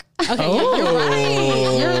service clerk. Okay, you're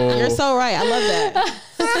right. You're so right. I love that.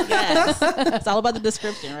 Yes. It's all about the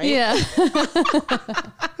description, right? Yeah.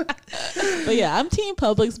 But yeah, I'm team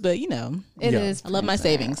Publix, but you know, It is. I love my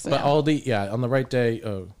savings. So. But Aldi, on the right day,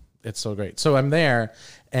 it's so great. So I'm there,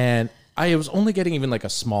 and I was only getting even like a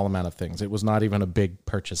small amount of things. It was not even a big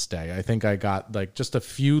purchase day. I think I got like just a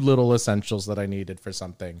few little essentials that I needed for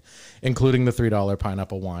something, including the $3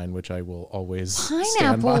 pineapple wine, which I will always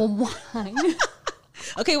stand by. Pineapple wine.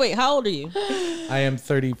 Okay, wait. How old are you? I am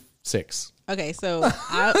 36. Okay, so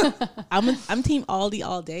I'm team Aldi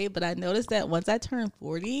all day, but I noticed that once I turn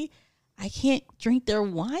 40, I can't drink their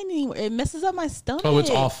wine anymore. It messes up my stomach. Oh,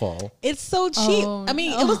 it's awful. It's so cheap. I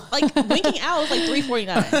mean, it was like winking out was like $3.49.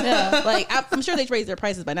 Yeah. Like I'm sure they raised their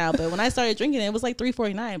prices by now, but when I started drinking it was like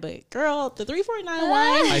 $3.49. But girl, the $3.49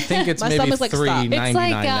 wine. I think it's my maybe stomach's like, stop. $3.99 It's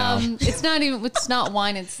like now. it's not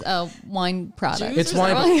wine, it's a wine product. It's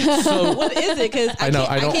wine. So What is it? Because I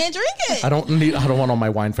can't drink it. I don't want all my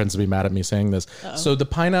wine friends to be mad at me saying this. So the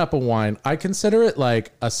pineapple wine, I consider it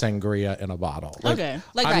like a sangria in a bottle. Like, Okay.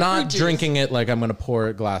 Like I'm fruit not juice. drinking it like I'm going to pour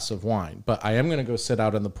a glass of wine, but I am going to go sit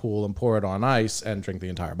out in the pool and pour it on ice and drink the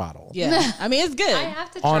entire bottle. Yeah, I mean it's good. I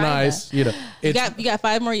have to try On that. ice, you know. You It's got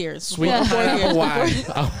 5 more years. sweet Before- pineapple wine.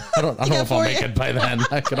 I don't know if I'll 4 make it by then.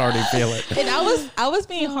 I can already feel it. And I was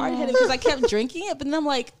being hard headed because I kept drinking it, but then I'm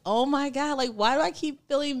like, oh my god, like why do I keep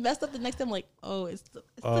feeling messed up the next time? I'm like, oh, it's the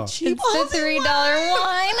cheap It's the $3 wine.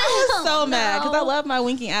 I was so mad because I no. love my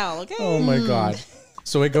winking out. Okay. Oh my God.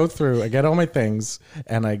 So I go through, I get all my things,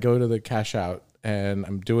 and I go to the cash out, and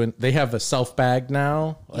they have a self bag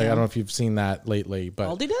now. Like, I don't know if you've seen that lately, but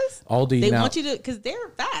Aldi does? Aldi They now. want you to, because they're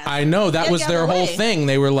fast. I know that You was gotta their get out whole of the way. thing.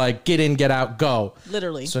 They were like, get in, get out, go.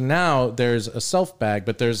 Literally. So now there's a self bag,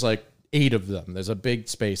 but there's like 8 of them. There's a big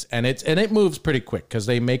space, and it moves pretty quick because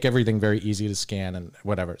they make everything very easy to scan and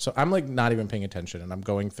whatever. So I'm like not even paying attention, and I'm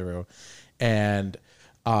going through, and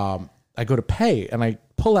I go to pay, and I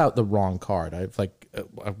pull out the wrong card. I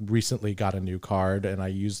recently got a new card, and I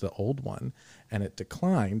used the old one, and it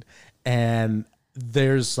declined. And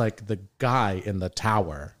there's like the guy in the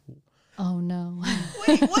tower. Oh no.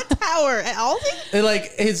 Wait, what tower? At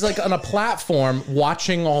Aldi? It's like on a platform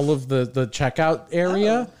watching all of the checkout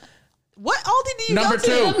area. What Aldi do you Number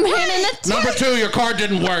go 2. to? Man in a Number 2, your card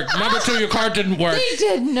didn't work. Number 2, your card didn't work. They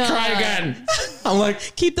did not. Try again. I'm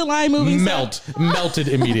like, Keep the line moving. melted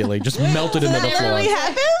immediately. Just melted into the That floor. really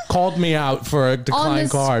happened? Called me out for a On the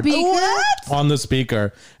declined card. speaker? What? On the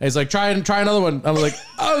speaker. And he's like, try another one. I'm like,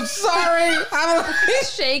 oh, sorry.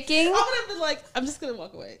 Shaking. I would have been like, I'm just going to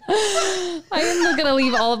walk away. I am gonna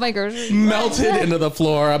leave all of my groceries. Melted into the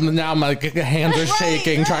floor. Now my hands are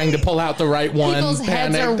shaking, trying to pull out the right one. People's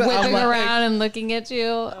heads are Panicked. I'm whipping like- around and looking at you.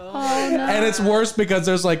 Oh no. And it's worse because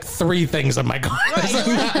there's like 3 things in my card. It's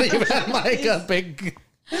not even like a big.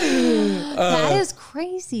 That is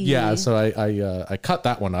crazy. Yeah, so I cut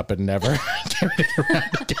that one up and never carried it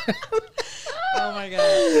around again. Oh my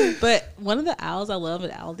god! But one of the aisles I love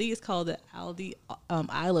at Aldi is called the Aldi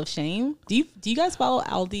Aisle of Shame. Do you guys follow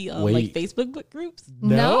Aldi like Wait. Facebook book groups?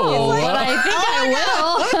 No, What? but I think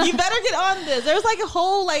I will. You better get on this. There's like a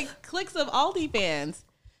whole like cliques of Aldi fans.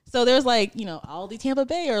 So there's like Aldi Tampa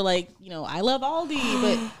Bay or like I love Aldi,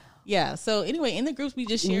 but. Yeah. So anyway, in the groups we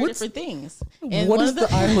just share different things. And What one is of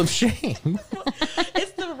the Isle of Shame?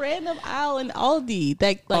 It's the random aisle in Aldi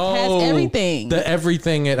that has everything. The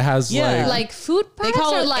everything it has Yeah. Like food They products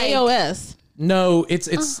call or it like AOS. no,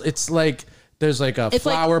 it's like there's like a It's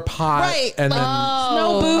like- flower pot right, and like- then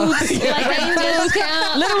Snow boots, like rain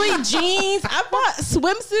discount. literally jeans. I bought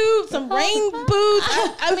swimsuits, some rain boots.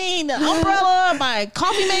 I mean, the umbrella, my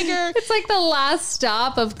coffee maker. It's like the last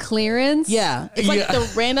stop of clearance. Yeah, it's like Yeah.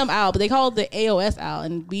 the random aisle, but they call it the AOS aisle,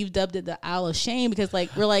 and we've dubbed it the aisle of shame because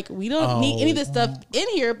we don't need any of this stuff in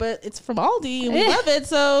here, but it's from Aldi and we love it,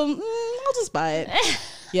 so I'll just buy it.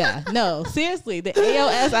 Yeah, no, seriously, the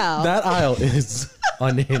AOS aisle. that aisle is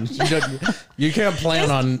unhinged. You can't plan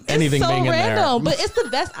on anything it's so being in random, there. but it's the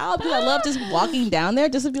best aisle because I love just walking down there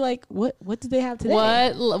just to be like, what do they have today?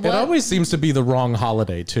 What? It always seems to be the wrong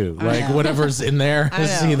holiday too. Like whatever's in there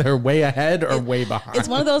is know. either way ahead or way behind. It's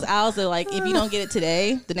one of those aisles that like if you don't get it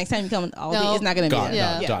today, the next time you come to Aldi, No. it's not going to be Gone,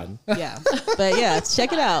 there. Yeah. done. Yeah, but yeah,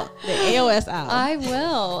 check it out, the AOS aisle. I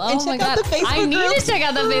will. Oh And my check out god! the Facebook I need groups. to check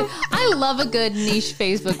out the Facebook. I love a good niche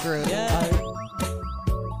Facebook group. Yeah.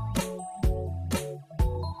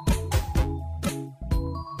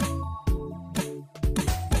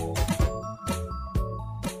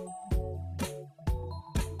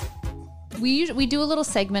 we do a little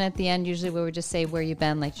segment at the end usually where we just say where you've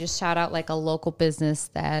been, like just shout out like a local business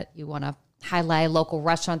that you want to highlight, a local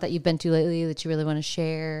restaurant that you've been to lately that you really want to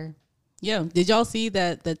share. Yeah. Did y'all see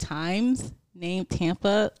that the Times named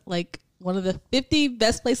Tampa like one of the 50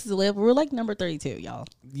 best places to live? We're like number 32, y'all.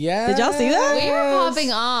 Yeah. Did y'all see that? We were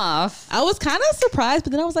popping off. I was kind of surprised,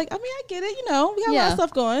 but then I was like, I mean, I get it. You know, we got a lot of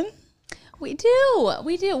stuff going. We do.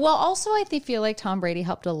 Well, also, I feel like Tom Brady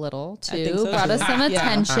helped a little too. So, brought us some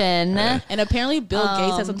attention. And apparently, Bill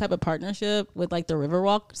Gates has some type of partnership with like the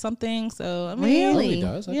Riverwalk or something. So I mean, Really? He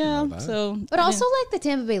does. I yeah. didn't know that. So, But also, like the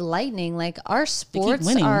Tampa Bay Lightning, like our sports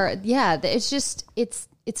winning. are. Yeah, it's just it's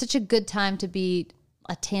such a good time to be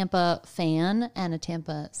a Tampa fan and a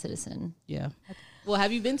Tampa citizen. yeah. Well,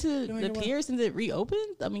 have you been to the pier since it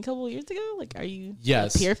reopened? I mean, a couple of years ago. Like, are you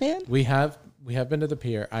Yes. a pier fan? We have been to the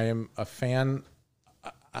pier. I am a fan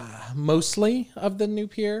mostly of the new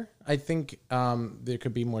pier. I think there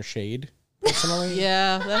could be more shade, personally.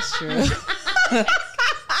 Yeah, that's true.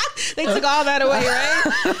 They took all that away,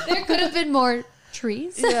 right? There could have been more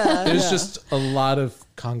trees. Yeah. There's just a lot of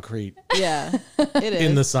concrete Yeah, it is.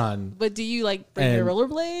 in the sun. But do you like bring your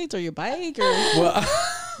And- rollerblades or your bike or Well,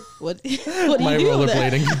 what? What do my you do with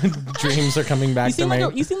that? rollerblading dreams are coming back You to seem, me.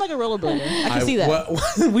 like you seem like a rollerblader. I can see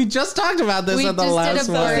that. We just talked about this We at the just last did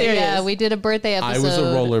a one. birthday. Yeah, Serious. we did a birthday episode. I was a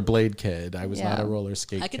rollerblade kid. I was not Yeah. a roller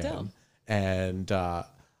skate I could kid. tell. And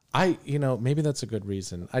maybe that's a good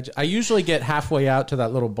reason. I usually get halfway out to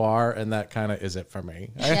that little bar, and that kind of is it for me.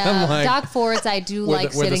 Yeah, I'm like, Dock Fords. I do where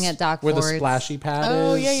like the- where the sitting s- at Dock where Fords. the splashy pad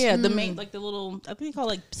Oh is. yeah. The main like the little I think they call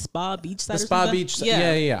it like spa beach side. The or spa something. beach.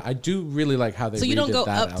 Yeah. I do really like how they. So you don't redid go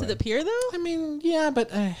that up to alley. the pier though. I mean, yeah,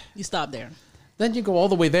 but You stop there. then you go all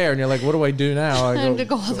the way there, and you're like, what do I do now? I Time to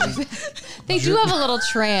go all the way back. They do have a little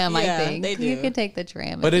tram, I Yeah, think. they You do. could take the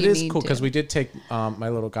tram. But if it you is need cool to. because we did take my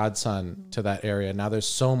little godson to that area. Now there's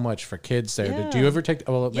so much for kids there. Yeah. Do you ever take?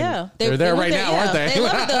 Well, I mean, Yeah, they're there love right now, yeah. aren't they? They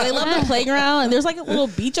love it though. They love the playground, and there's like a little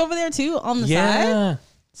beach over there too on the side. Yeah,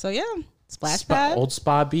 So yeah, splash pad. Old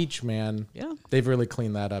Spa Beach, man. Yeah. They've really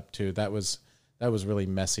cleaned that up too. That was really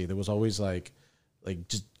messy. There was always like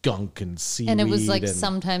just gunk and seaweed. And it was like and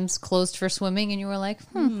sometimes closed for swimming, and you were like,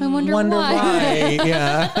 I wonder wonder why. why.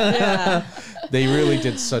 Yeah. Yeah. They really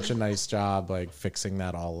did such a nice job like fixing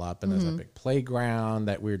that all up. And there's a big playground,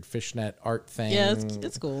 that weird fishnet art thing. Yeah,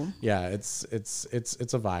 it's cool. Yeah, it's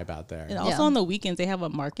a vibe out there. And also Yeah. on the weekends they have a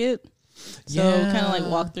market. So Yeah. kind of like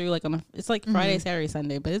walk through like it's like Friday, Saturday,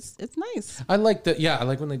 Sunday, but it's nice. I like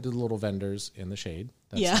when they do the little vendors in the shade.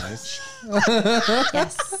 That's Yeah. nice.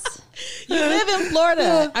 Yes. You live in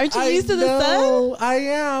Florida. Aren't you used to the sun? I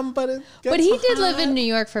am, but it gets But he did hot. live in New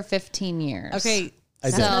York for 15 years. Okay. I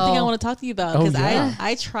That's did. another thing I want to talk to you about Oh, because yeah.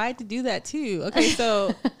 I tried to do that too. Okay,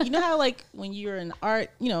 so you know how like when you're an art,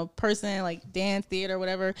 person like dance, theater,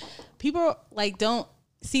 whatever, people like don't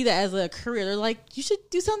see that as a career. They're like, you should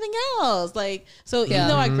do something else. Like, so even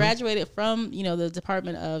though I graduated from the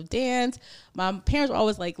Department of Dance, my parents were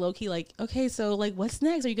always like low key like, okay, so like what's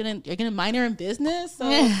next? You're gonna minor in business? So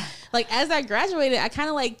like as I graduated, I kind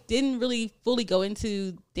of like didn't really fully go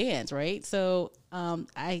into dance, right? So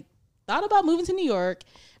I thought about moving to New York.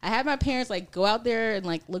 I had my parents like go out there and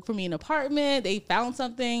like look for me an apartment. They found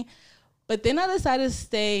something, but then I decided to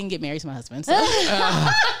stay and get married to my husband. So,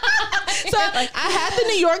 so like I had the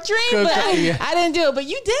New York dream, but Okay. I didn't do it. But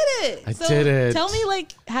you did it. I So did it. Tell me,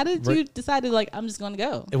 like, how did you decide to like I'm just going to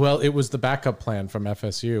go? Well, it was the backup plan from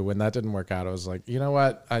FSU. When that didn't work out, I was like, you know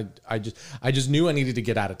what? I just knew I needed to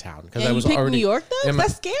get out of town because And I you was picked already New York though. in my-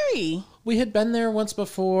 That's scary. we had been there once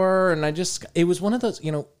before, and it was one of those,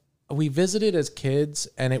 we visited as kids,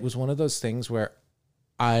 and it was one of those things where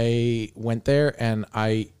I went there, and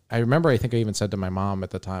I remember, I think I even said to my mom at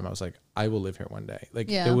the time, I was like, I will live here one day. Like,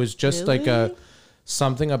 Yeah. it was just Really? like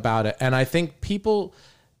something about it. And I think people,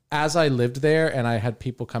 as I lived there and I had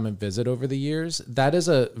people come and visit over the years, that is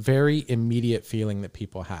a very immediate feeling that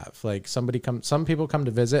people have. Like some people come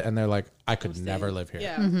to visit and they're like, I could never live here.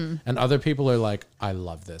 Yeah. And other people are like, I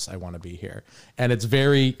love this. I want to be here. And it's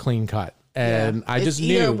very clean cut. And I It's just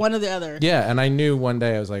either knew one or the other. yeah, and I knew one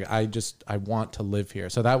day I was like, I want to live here.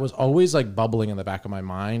 So that was always like bubbling in the back of my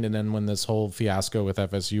mind. And then when this whole fiasco with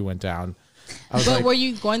FSU went down, I was But like, were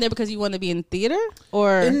you going there because you wanted to be in theater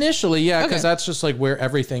or? initially, yeah, because Okay. that's just like where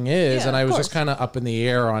everything is. Yeah, And I of was course. just kind of up in the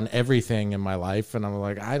air on everything in my life. And I'm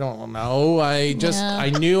like, I don't know. I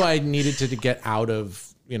knew I needed to get out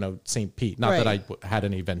of St. Pete. Not that I had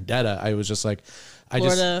any vendetta. I was just like,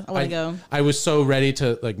 Florida, I want to go. I was so ready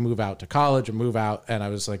to like move out to college or move out. And I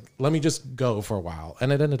was like, let me just go for a while.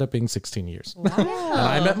 And it ended up being 16 years. Wow. And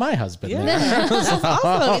I met my husband there. That's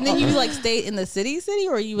awesome. And then you like stayed in the city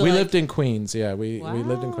or you were we lived in Queens. Yeah, we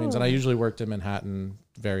lived in Queens. And I usually worked in Manhattan,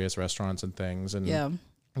 various restaurants and things. And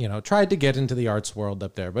tried to get into the arts world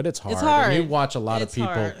up there, but it's hard. And you watch a lot of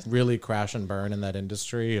people really crash and burn in that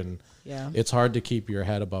industry, and it's hard to keep your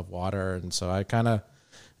head above water. And so I kind of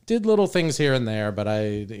did little things here and there, but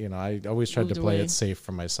I always tried to play it safe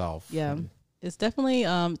for myself. Yeah, it's definitely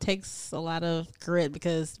takes a lot of grit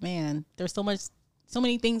because man, there's so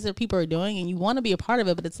many things that people are doing, and you want to be a part of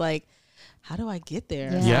it, but it's like, how do I get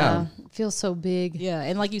there? Yeah. It feels so big. Yeah,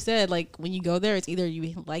 and like you said, like when you go there, it's either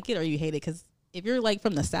you like it or you hate it because. If you're like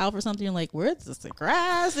from the South or something, you're like, where's the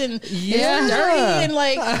grass and it's dirty and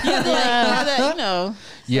like you have to like have that, So.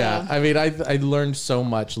 Yeah, I mean, I learned so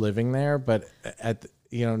much living there, but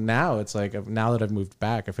now it's like now that I've moved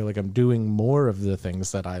back, I feel like I'm doing more of the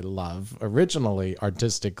things that I love originally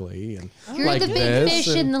artistically, and you're like the big fish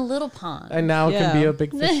in the little pond. I now can be a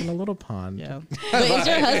big fish in a little pond. Yeah. But is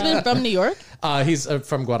your husband from New York? He's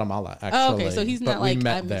from Guatemala, actually. Oh, okay, so he's not but like we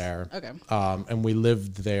met there. Okay. And we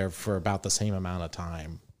lived there for about the same amount of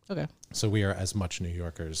time. Okay. So we are as much New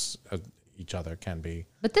Yorkers as each other can be.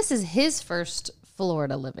 But this is his first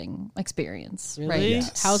Florida living experience, really? right?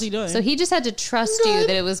 Yes. How's he doing? So he just had to trust you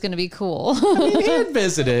that it was going to be cool. I mean, he had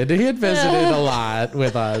visited a lot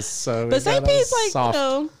with us. So but St. Pete's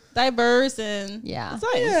like, diverse and it's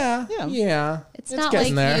nice. Yeah. It's not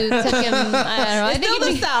like there. you took him, I don't know. I it's think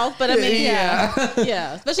still the South, but I mean,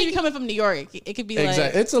 yeah. Especially if you're coming from New York, it could be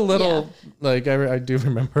exactly. It's a little, like, I do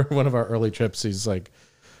remember one of our early trips, he's like,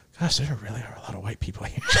 gosh, there really are a lot of white people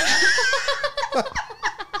here.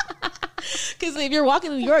 Because if you're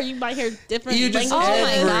walking in New York, you might hear different languages. Oh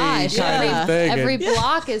my gosh. Every Yeah.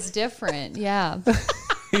 block is different. Yeah.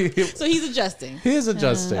 So he's adjusting. He is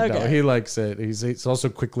adjusting. Okay. No, he likes it. He's also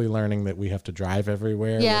quickly learning that we have to drive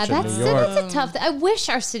everywhere. Yeah, which in that's New York, a tough thing. I wish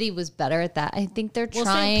our city was better at that. I think they're Well,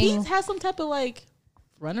 trying. St. Pete's has some type of like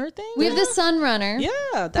runner thing. We have the Sun Runner.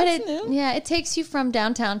 Yeah, that's new. Yeah, it takes you from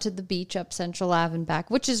downtown to the beach up Central Ave and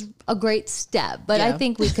back, which is a great step. But I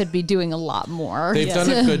think we could be doing a lot more. they've done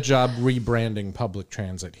a good job rebranding public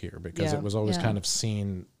transit here because it was always kind of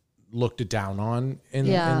looked down on in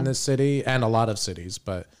this city and a lot of cities.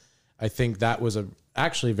 But I think that was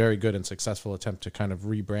actually very good and successful attempt to kind of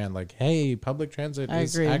rebrand, like, hey, public transit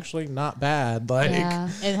is actually not bad. Like,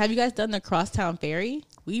 And have you guys done the Crosstown Ferry?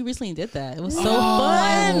 We recently did that. It was so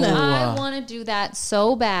fun. I want to do that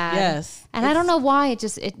so bad. Yes. And I don't know why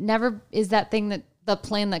it never is that thing that the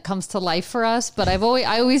plan that comes to life for us. But I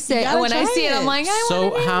always say when I see it, I'm like, I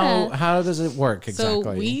want to do that. How does it work exactly?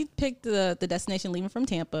 So we picked the destination leaving from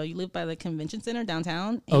Tampa. You live by the convention center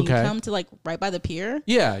downtown, and you come to like right by the pier.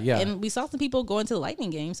 Yeah. And we saw some people going to the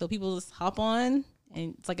Lightning game. So people just hop on,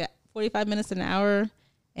 and it's like 45 minutes to an hour.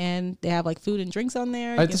 And they have like food and drinks on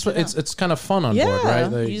there. It's kind of fun on board,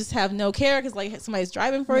 right? You just have no care because like somebody's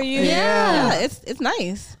driving for you. Yeah, it's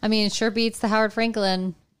nice. I mean, it sure beats the Howard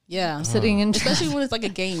Franklin. Yeah, sitting in, especially when it's like a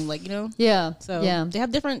game, like Yeah. So they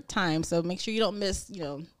have different times. So make sure you don't miss,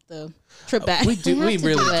 the trip back. We really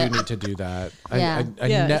do need to do that.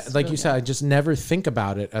 Like you said, I just never think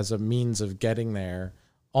about it as a means of getting there.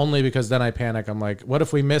 Only because then I panic. I'm like, what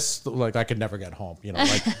if we miss? Like, I could never get home.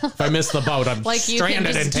 Like if I miss the boat, I'm like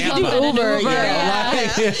stranded in Tampa. Uber. Yeah.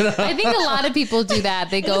 I think a lot of people do that.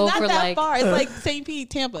 They go not for that like far. It's like St. Pete,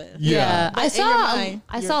 Tampa. Yeah. But I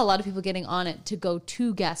saw a lot of people getting on it to go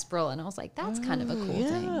to Gasparilla, and I was like, that's kind of a cool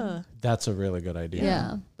thing. That's a really good idea.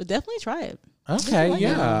 Yeah, but definitely try it. Okay,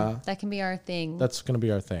 that can be our thing. That's going to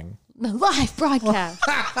be our thing. The live broadcast.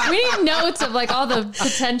 We need notes of like all the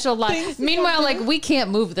potential live. Meanwhile, like we can't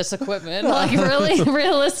move this equipment, like really,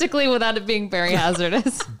 realistically, without it being very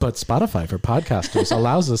hazardous. But Spotify for podcasters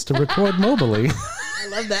allows us to record mobily. I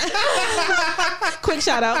love that. Quick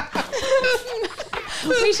shout out.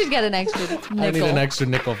 We should get an extra nickel. I need an extra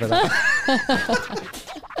nickel for that.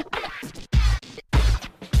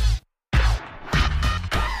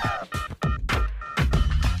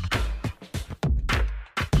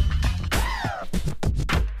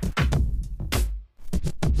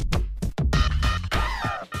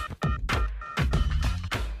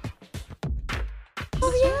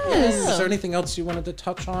 Is there anything else you wanted to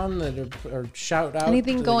touch on or shout out?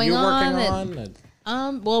 Anything going you're on? Working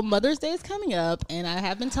Well, Mother's Day is coming up, and I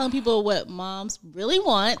have been telling people what moms really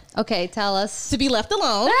want. Okay, tell us. To be left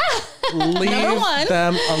alone. Leave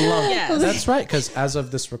them alone. Yes. That's right, because as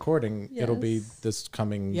of this recording, it'll be this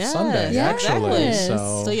coming Sunday, actually.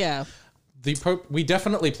 Exactly. So yeah. we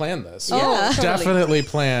definitely planned this. Yeah. Definitely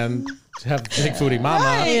planned to have Big Foodie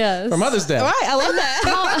Mama Yes. for Mother's Day. All right, I love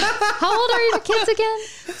that. How old are your kids again?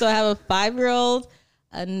 So I have a 5-year-old,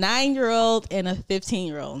 a 9-year-old, and a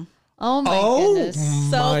 15-year-old. Oh my goodness.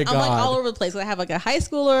 So my I'm God. like all over the place. I have like a high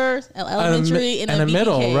schooler, an elementary, and a BBK.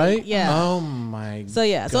 middle, right? Yeah. Oh my. So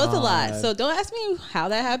yeah, so it's a lot. God. So don't ask me how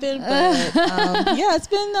that happened, but yeah, it's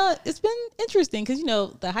been interesting because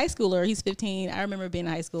the high schooler, he's 15. I remember being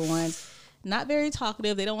in high school once. Not very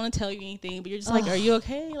talkative. They don't want to tell you anything, but you're just like, "Are you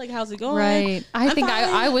okay? Like, how's it going?" Right. I think fine.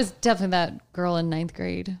 I was definitely that girl in 9th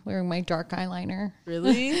grade wearing my dark eyeliner.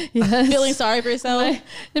 Really? Yes. Feeling sorry for yourself.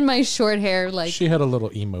 And my short hair, like She had a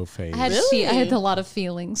little emo phase. I had Really? I had a lot of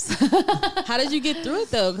feelings. How did you get through it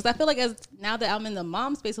though? Because I feel like now that I'm in the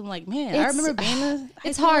mom space, I'm like, man, I remember being a high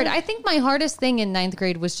It's schooler. hard. I think my hardest thing in 9th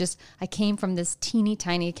grade was just I came from this teeny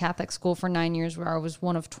tiny Catholic school for 9 years where I was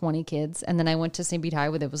one of 20 kids, and then I went to St. Pete High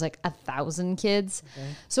where there was like 1,000 kids. Okay.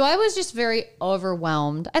 So I was just very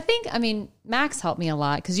overwhelmed. I mean, Max helped me a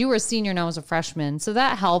lot because you were a senior and I was a freshman, so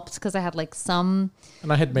that helped because I had like some.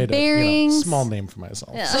 And I had made a bearings. small name for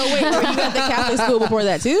myself. Yeah. So wait, were you at the Catholic school before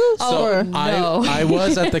that too? So no. I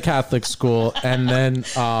was at the Catholic school, and then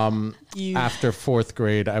after 4th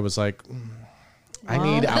grade, I was like, I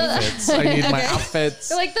need outfits. I need my outfits.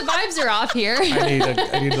 They're like the vibes are off here.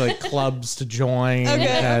 I need like clubs to join.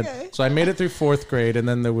 Okay. So I made it through 4th grade, and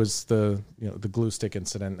then there was the glue stick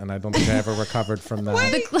incident, and I don't think I ever recovered from that.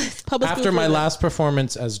 Public After school my for last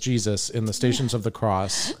performance as Jesus in the Stations of the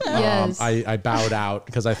Cross, Yes. I bowed out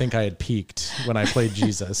because I think I had peaked when I played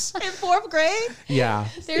Jesus. in 4th grade. Yeah.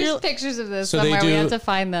 There's pictures of this So they somewhere. We do- have to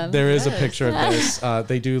find them. There is a picture of this.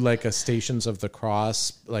 They do like a Stations of the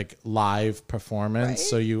Cross, like live performance. Right.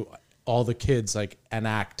 So all the kids like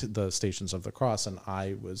enact the Stations of the Cross, and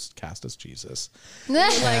I was cast as Jesus. And I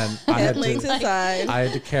had Headlings to, inside. I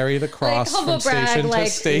had to carry the cross humble from brag, station like, to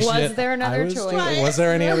station. was there another choice? Was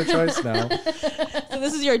there any other choice? No. So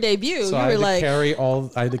this is your debut. So you I were had, like,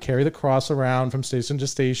 I had to carry the cross around from station to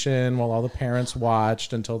station while all the parents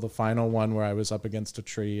watched until the final one where I was up against a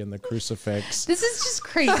tree and the crucifix. This is just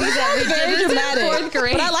crazy that we very did this dramatic. in 4th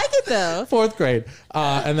grade. But I like it though. 4th grade.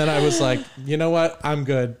 And then I was like, you know what? I'm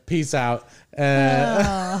good. Peace out.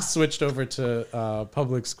 And switched over to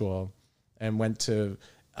public school and went to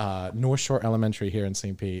North Shore Elementary here in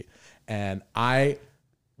St. Pete. And I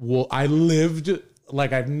lived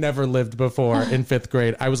like I've never lived before in 5th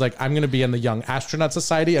grade. I was like, I'm going to be in the Young Astronaut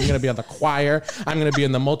Society. I'm going to be on the choir. I'm going to be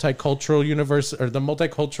in the Multicultural the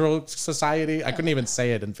Multicultural Society. I couldn't even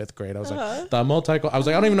say it in 5th grade. I was like, I was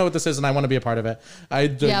like, I don't even know what this is, and I want to be a part of it.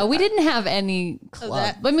 Yeah, we didn't have any club.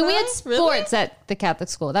 that I mean, we had fun? sports at the Catholic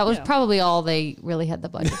school. That was probably all they really had the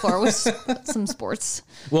budget for was some sports.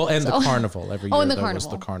 Well, and the carnival every year. Oh, and the there carnival.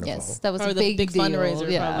 Was the carnival. Yes, that was Or a the big deal. fundraiser,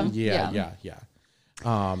 Yeah. probably. Yeah. So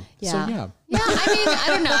yeah. Yeah, I mean, I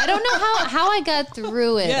don't know. I don't know how I got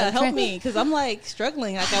through it. Yeah, I'm help trying- me because I'm like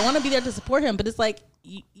struggling. Like I want to be there to support him, but it's like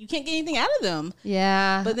you can't get anything out of them.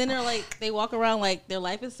 Yeah. But then they're like they walk around like their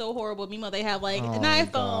life is so horrible. Meanwhile, they have like an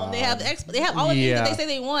iPhone. God. They have they have all the things that Yeah. they say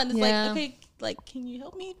they want. It's Yeah. like okay, like can you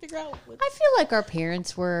help me figure out? What I feel like our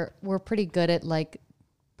parents were pretty good at like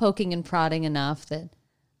poking and prodding enough that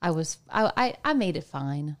I made it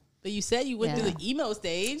fine. But you said you went Yeah. through the emo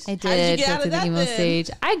stage. I did How did you get go out through of the that emo then? stage.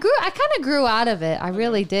 I kind of grew out of it. I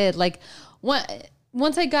really did. Like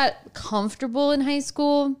once I got comfortable in high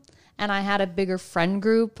school and I had a bigger friend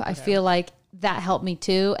group, I feel like that helped me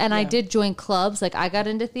too. And I did join clubs. Like I got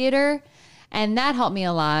into theater, and that helped me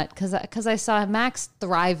a lot because I saw Max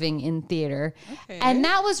thriving in theater, and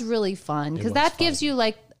that was really fun because that gives you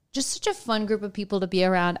like just such a fun group of people to be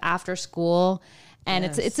around after school. And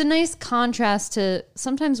it's a nice contrast to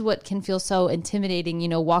sometimes what can feel so intimidating,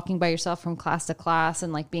 walking by yourself from class to class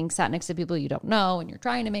and like being sat next to people you don't know and you're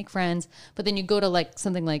trying to make friends. But then you go to like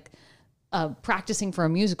something like practicing for a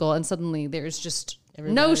musical and suddenly there's just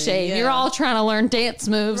no shade. yeah. You're all trying to learn dance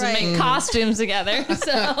moves Right. and make costumes together.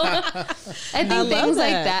 So I think love things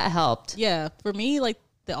like that. that helped. Yeah, for me, like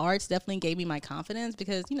the arts definitely gave me my confidence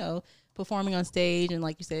because performing on stage and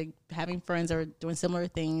like you said, having friends that are doing similar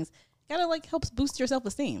things. Kind of like helps boost your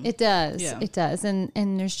self-esteem. It does. Yeah. It does. And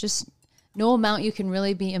there's just no amount you can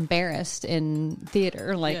really be embarrassed in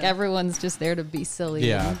theater. Like everyone's just there to be silly.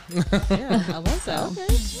 Yeah. Yeah, I love that.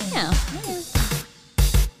 Okay. Yeah.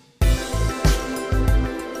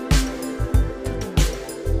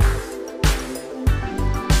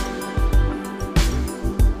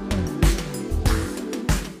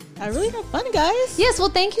 I really had fun, guys. Yes, well,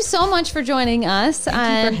 thank you so much for joining us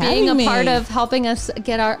and for being a having part me. of helping us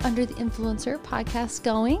get our Under the Influencer podcast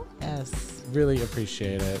going. Yes. really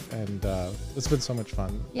appreciate it. And it's been so much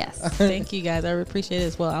fun. Yes. Thank you guys. I really appreciate it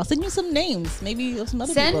as well. I'll send you some names. Maybe of some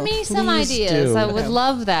other people. Send me some Please ideas. do. I would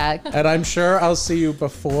love that. And I'm sure I'll see you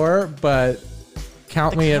before, but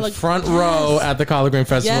count me in front row at the Collard Green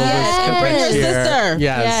Festival Yes. Bring your this year. sister.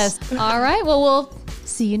 Yes. Yes. All right. Well, we'll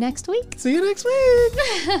see you next week. See you next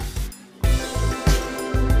week.